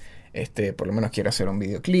disciplinas. Por lo menos quiero hacer un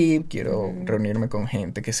videoclip, quiero reunirme con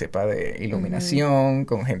gente que sepa de iluminación,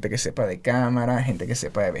 con gente que sepa de cámara, gente que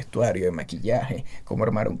sepa de vestuario, de maquillaje, cómo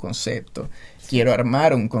armar un concepto. Quiero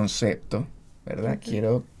armar un concepto, ¿verdad?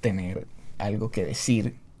 Quiero tener algo que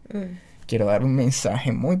decir. Quiero dar un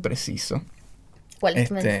mensaje muy preciso. ¿Cuál es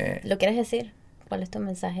tu mensaje? ¿Lo quieres decir? ¿Cuál es tu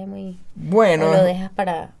mensaje muy... Bueno, o lo dejas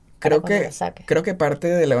para cuando lo saques? Creo que parte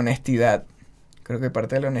de la honestidad.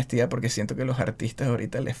 Porque siento que a los artistas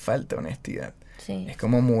ahorita les falta honestidad. Sí. Es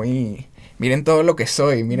como muy... Miren todo lo que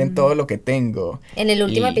soy, miren todo lo que tengo. En el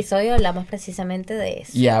último episodio hablamos precisamente de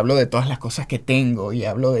eso. Y hablo de todas las cosas que tengo, y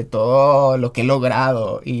hablo de todo lo que he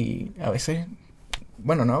logrado. Y a veces...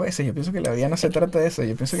 Bueno, no a veces, yo pienso que la vida no se trata de eso.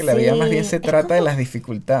 Yo pienso que la vida más bien se trata de las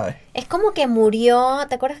dificultades. Es como que murió,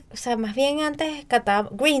 ¿te acuerdas? O sea, más bien antes cantaba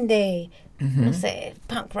Green Day, no sé,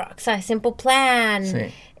 punk rock, ¿sabes? Simple Plan, Sí.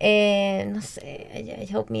 No sé,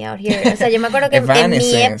 Help Me Out Here. O sea, yo me acuerdo que en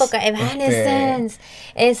mi época, Evanescence,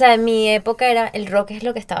 en mi época era el rock es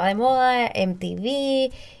lo que estaba de moda,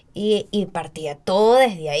 MTV, y partía todo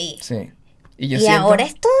desde ahí. Sí. Y ahora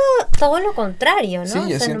es todo lo contrario, ¿no? Sí,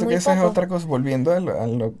 yo siento que esa es otra cosa, volviendo a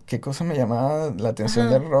lo qué cosa me llamaba la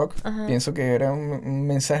atención del rock, pienso que era un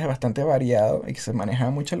mensaje bastante variado y que se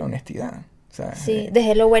manejaba mucho la honestidad. O sea, sí,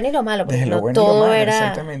 desde lo bueno y lo malo, porque desde lo no bueno todo y lo malo, era...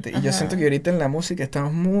 exactamente. Y yo siento que ahorita en la música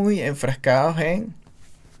estamos muy enfrascados en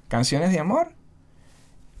canciones de amor,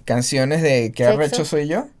 canciones de qué arrecho soy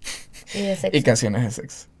yo, y de sexo. y canciones de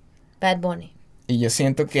sexo. Bad Bunny. Y yo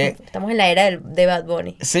siento que... Estamos en la era de Bad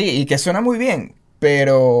Bunny. Sí, y que suena muy bien,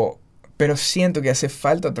 pero siento que hace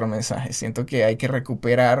falta otro mensaje. Siento que hay que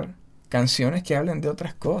recuperar canciones que hablen de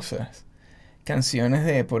otras cosas. Canciones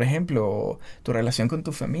de, por ejemplo, tu relación con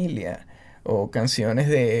tu familia. O canciones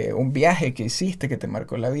de un viaje que hiciste que te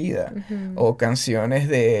marcó la vida. O canciones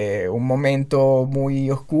de un momento muy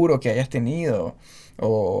oscuro que hayas tenido.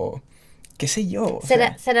 O qué sé yo.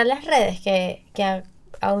 ¿Serán las redes que ha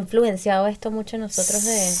influenciado esto mucho en nosotros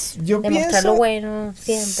de mostrar lo bueno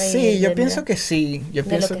siempre? Sí, yo pienso que sí. Yo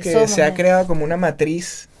pienso que somos, se ha creado como una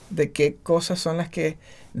matriz de qué cosas son las que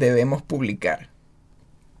debemos publicar.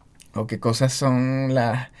 O qué cosas son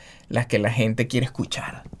las que la gente quiere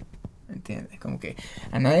escuchar. ¿Entiendes? Como que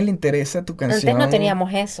a nadie le interesa tu canción. Antes no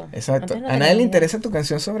teníamos eso. Exacto. A nadie le interesa tu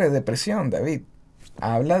canción sobre depresión, David.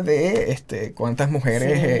 Habla de cuántas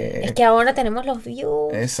mujeres... Sí. Es que ahora tenemos los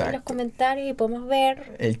views, exacto, los comentarios y podemos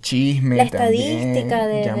ver... El chisme la estadística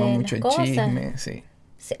también, llama de mucho las el cosas. Chisme, sí.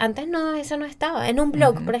 Sí, antes no, eso no estaba. En un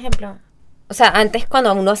blog, por ejemplo. O sea, antes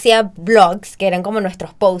cuando uno hacía blogs, que eran como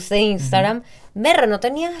nuestros posts de Instagram, no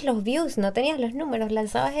tenías los views, no tenías los números,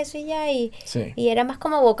 lanzabas eso y ya, y era más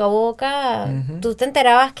como boca a boca. Tú te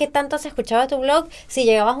enterabas qué tanto se escuchaba tu blog si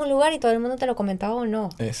llegabas a un lugar y todo el mundo te lo comentaba o no.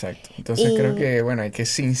 Exacto. Entonces creo que, bueno, hay que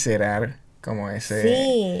sincerar como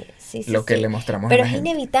ese... Sí, lo que le mostramos pero a la gente.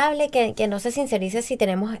 Pero es inevitable que no se sincerice si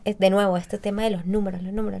tenemos, de nuevo, este tema de los números.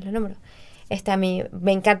 A mí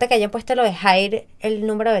me encanta que hayan puesto lo de hide el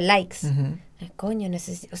número de likes. coño,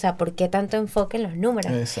 o sea, ¿por qué tanto enfoque en los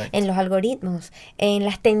números? Exacto. En los algoritmos, en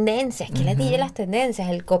las tendencias, ¿qué les dije las tendencias?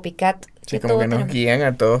 El copycat. Sí, como que nos guían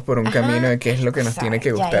a todos por un camino de qué es lo que nos tiene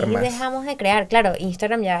que gustar más. Y dejamos de crear. Claro,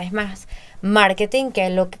 Instagram ya es más marketing que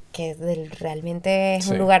realmente es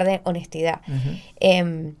un lugar de honestidad.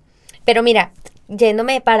 Pero mira,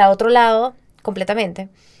 yéndome para otro lado completamente,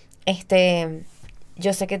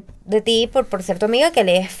 yo sé que de ti, por ser tu amiga, que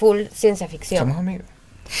lees full ciencia ficción. Somos amigos.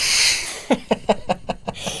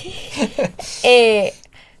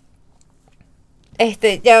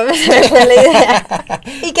 Ya me fue la idea.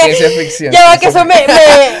 Y que, ciencia ficción. Ya va, que eso me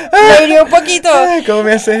hirió un poquito. Ay, ¿cómo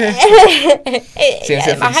me haces esto?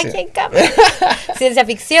 Ciencia además, ficción. aquí en cámara. Ciencia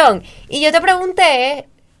ficción. Y yo te pregunté,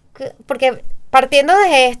 porque partiendo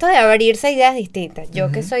de esto de abrirse a ideas distintas, yo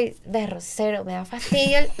que soy de rosero, me da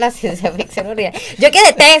fastidio la ciencia ficción horrible. Yo que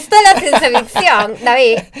detesto la ciencia ficción,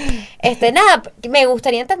 David. Nada, me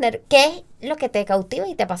gustaría entender qué es lo que te cautiva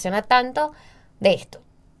y te apasiona tanto de esto,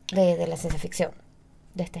 de la ciencia ficción,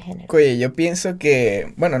 de este género. Oye, yo pienso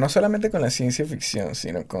que, bueno, no solamente con la ciencia ficción,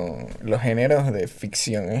 sino con los géneros de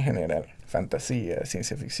ficción en general, fantasía,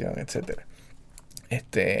 ciencia ficción, etcétera.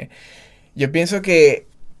 Yo pienso que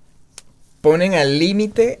ponen al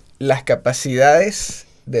límite las capacidades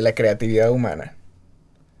de la creatividad humana.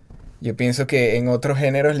 Yo pienso que en otros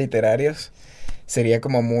géneros literarios sería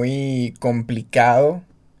como muy complicado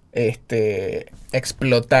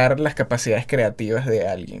explotar las capacidades creativas de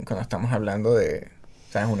alguien cuando estamos hablando de,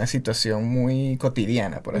 ¿sabes?, una situación muy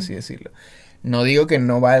cotidiana, por así decirlo. No digo que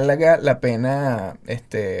no valga la pena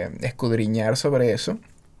escudriñar sobre eso,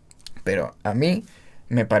 pero a mí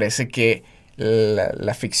me parece que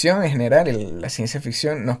la ficción en general, la ciencia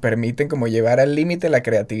ficción, nos permiten como llevar al límite la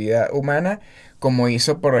creatividad humana, como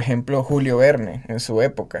hizo, por ejemplo, Julio Verne en su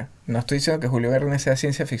época. No estoy diciendo que Julio Verne sea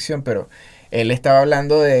ciencia ficción, pero él estaba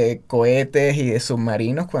hablando de cohetes y de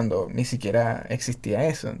submarinos cuando ni siquiera existía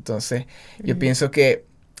eso. Entonces, yo pienso que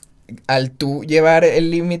al tú llevar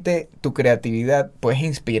el límite, tu creatividad, puedes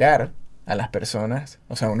inspirar a las personas,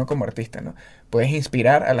 o sea, uno como artista, ¿no? Puedes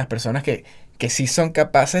inspirar a las personas que sí son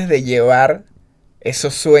capaces de llevar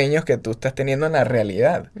esos sueños que tú estás teniendo en la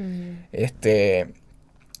realidad.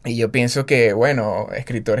 Y yo pienso que, bueno,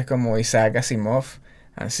 escritores como Isaac Asimov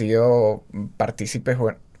han sido partícipes,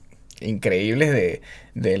 bueno, increíbles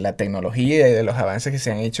de la tecnología y de los avances que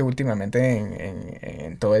se han hecho últimamente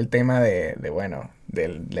en todo el tema de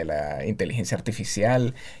la inteligencia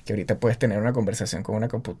artificial, que ahorita puedes tener una conversación con una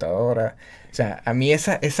computadora. O sea, a mí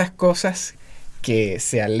esas cosas que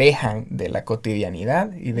se alejan de la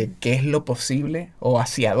cotidianidad y de qué es lo posible o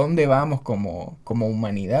hacia dónde vamos como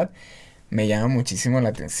humanidad, me llama muchísimo la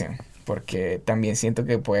atención, porque también siento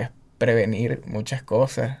que puedes prevenir muchas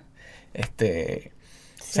cosas.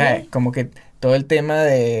 ¿Sabes? Como que todo el tema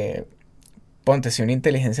de, ponte, si una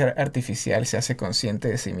inteligencia artificial se hace consciente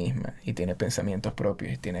de sí misma y tiene pensamientos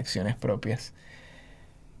propios y tiene acciones propias,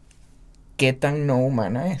 ¿qué tan no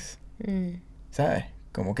humana es? ¿Sabes?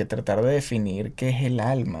 Como que tratar de definir qué es el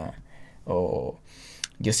alma. O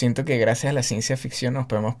yo siento que gracias a la ciencia ficción nos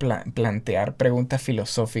podemos plantear preguntas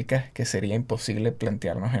filosóficas que sería imposible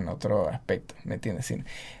plantearnos en otro aspecto, ¿me entiendes?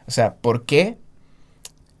 O sea, ¿por qué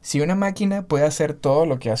si una máquina puede hacer todo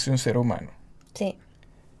lo que hace un ser humano? Sí.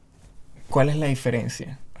 ¿Cuál es la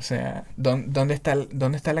diferencia? O sea, ¿dónde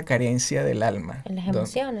está la carencia del alma? En las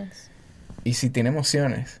emociones. Y si tiene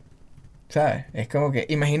emociones, ¿sabes? Es como que,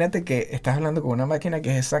 imagínate que estás hablando con una máquina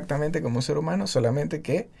que es exactamente como un ser humano, solamente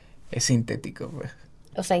que es sintético, pues.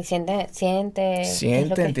 O sea, y sienten,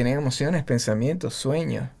 tienen emociones, pensamientos,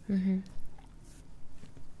 sueños.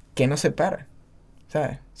 ¿Qué nos separa?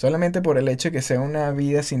 ¿Sabes? Solamente por el hecho de que sea una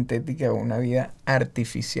vida sintética o una vida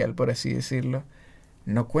artificial, por así decirlo,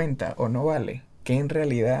 no cuenta o no vale. ¿Qué en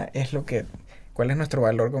realidad cuál es nuestro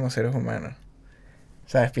valor como seres humanos?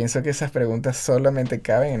 ¿Sabes? Pienso que esas preguntas solamente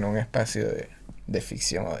caben en un espacio de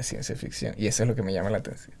ficción o de ciencia ficción. Y eso es lo que me llama la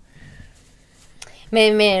atención.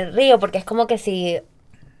 Me río porque es como que si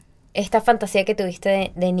esta fantasía que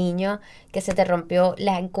tuviste de niño, que se te rompió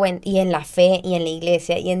y en la fe y en la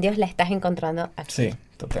iglesia y en Dios la estás encontrando aquí. Sí,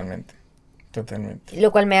 totalmente. Totalmente.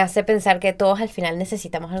 Lo cual me hace pensar que todos al final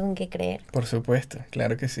necesitamos algo en que creer. Por supuesto,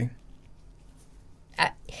 claro que sí.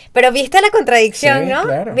 Pero viste la contradicción, sí, ¿no?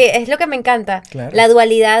 Claro. Es lo que me encanta. Claro. La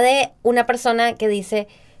dualidad de una persona que dice,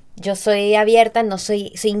 yo soy abierta, no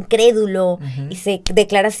soy incrédulo, y se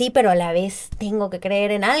declara así, pero a la vez tengo que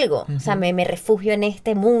creer en algo. O sea, me refugio en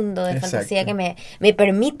este mundo de fantasía que me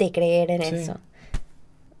permite creer en eso.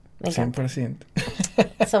 Me encanta. 100%.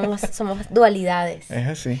 Somos dualidades. Es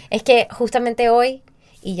así. Es que justamente hoy,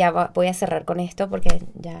 y ya voy a cerrar con esto porque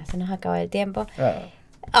ya se nos acaba el tiempo.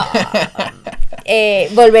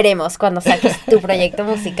 volveremos cuando saques tu proyecto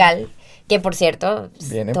musical, que por cierto,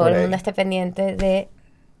 Viene todo por el ahí. mundo esté pendiente de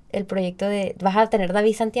el proyecto de... ¿Vas a tener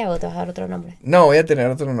David Santiago o te vas a dar otro nombre? No, voy a tener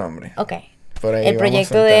otro nombre. Ok. Por ahí El vamos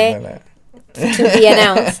proyecto de... soltándola. To be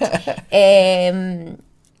announced.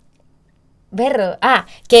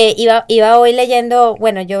 Que iba hoy leyendo,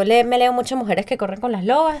 bueno, me leo mucho Mujeres que corren con las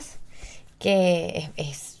lobas, que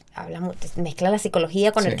mezcla la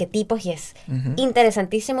psicología con Sí. arquetipos y es Ujú.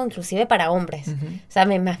 interesantísimo inclusive para hombres. Ujú. O sea,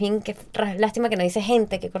 más bien que lástima que no dice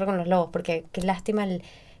gente que corre con los lobos, porque qué lástima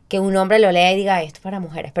que un hombre lo lea y diga esto es para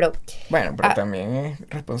mujeres, pero Bueno, pero también es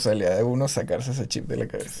responsabilidad de uno sacarse ese chip de la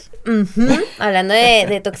cabeza. hablando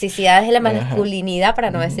de toxicidades de la Ajá. masculinidad,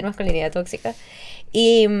 para no decir masculinidad tóxica,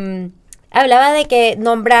 y hablaba de que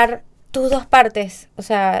nombrar tus dos partes, o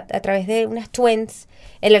sea, a través de unas twins,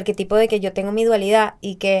 el arquetipo de que yo tengo mi dualidad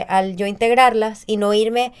y que al yo integrarlas y no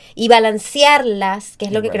irme y balancearlas, que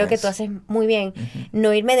es lo que creo que tú haces muy bien,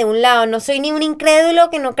 no irme de un lado, no soy ni un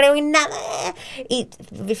incrédulo que no creo en nada, y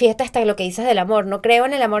fíjate hasta lo que dices del amor, no creo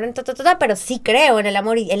en el amor pero sí creo en el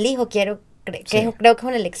amor y elijo, creo que es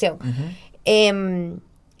una elección.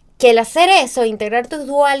 Que el hacer eso, integrar tus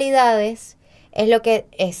dualidades, es lo que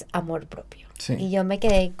es amor propio. Sí. Y yo me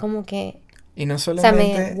quedé como que... Y no O sea,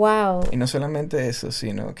 solamente, wow. y no solamente eso,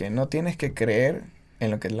 sino que no tienes que creer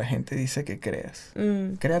en lo que la gente dice que creas.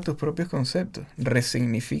 Crea tus propios conceptos,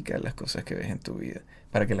 resignifica las cosas que ves en tu vida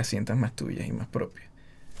para que las sientas más tuyas y más propias.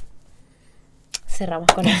 Cerramos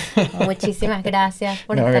con eso. Muchísimas gracias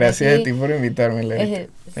por estar Gracias aquí. a ti por invitarme,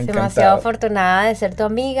 Lerita. Demasiado afortunada de ser tu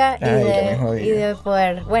amiga Ay, que me jodí. y de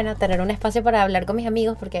poder, tener un espacio para hablar con mis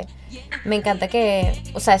amigos, porque me encanta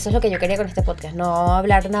o sea, eso es lo que yo quería con este podcast, no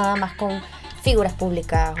hablar nada más con figuras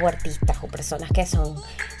públicas o artistas o personas que son,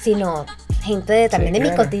 sino gente también de mi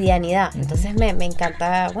claro. cotidianidad. Entonces me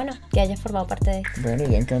encanta, que hayas formado parte de esto. Bueno,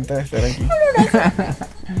 ya encanta de estar aquí.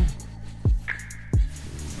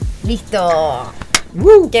 ¡Listo!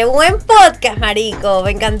 ¡Qué buen podcast, marico!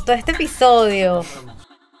 Me encantó este episodio.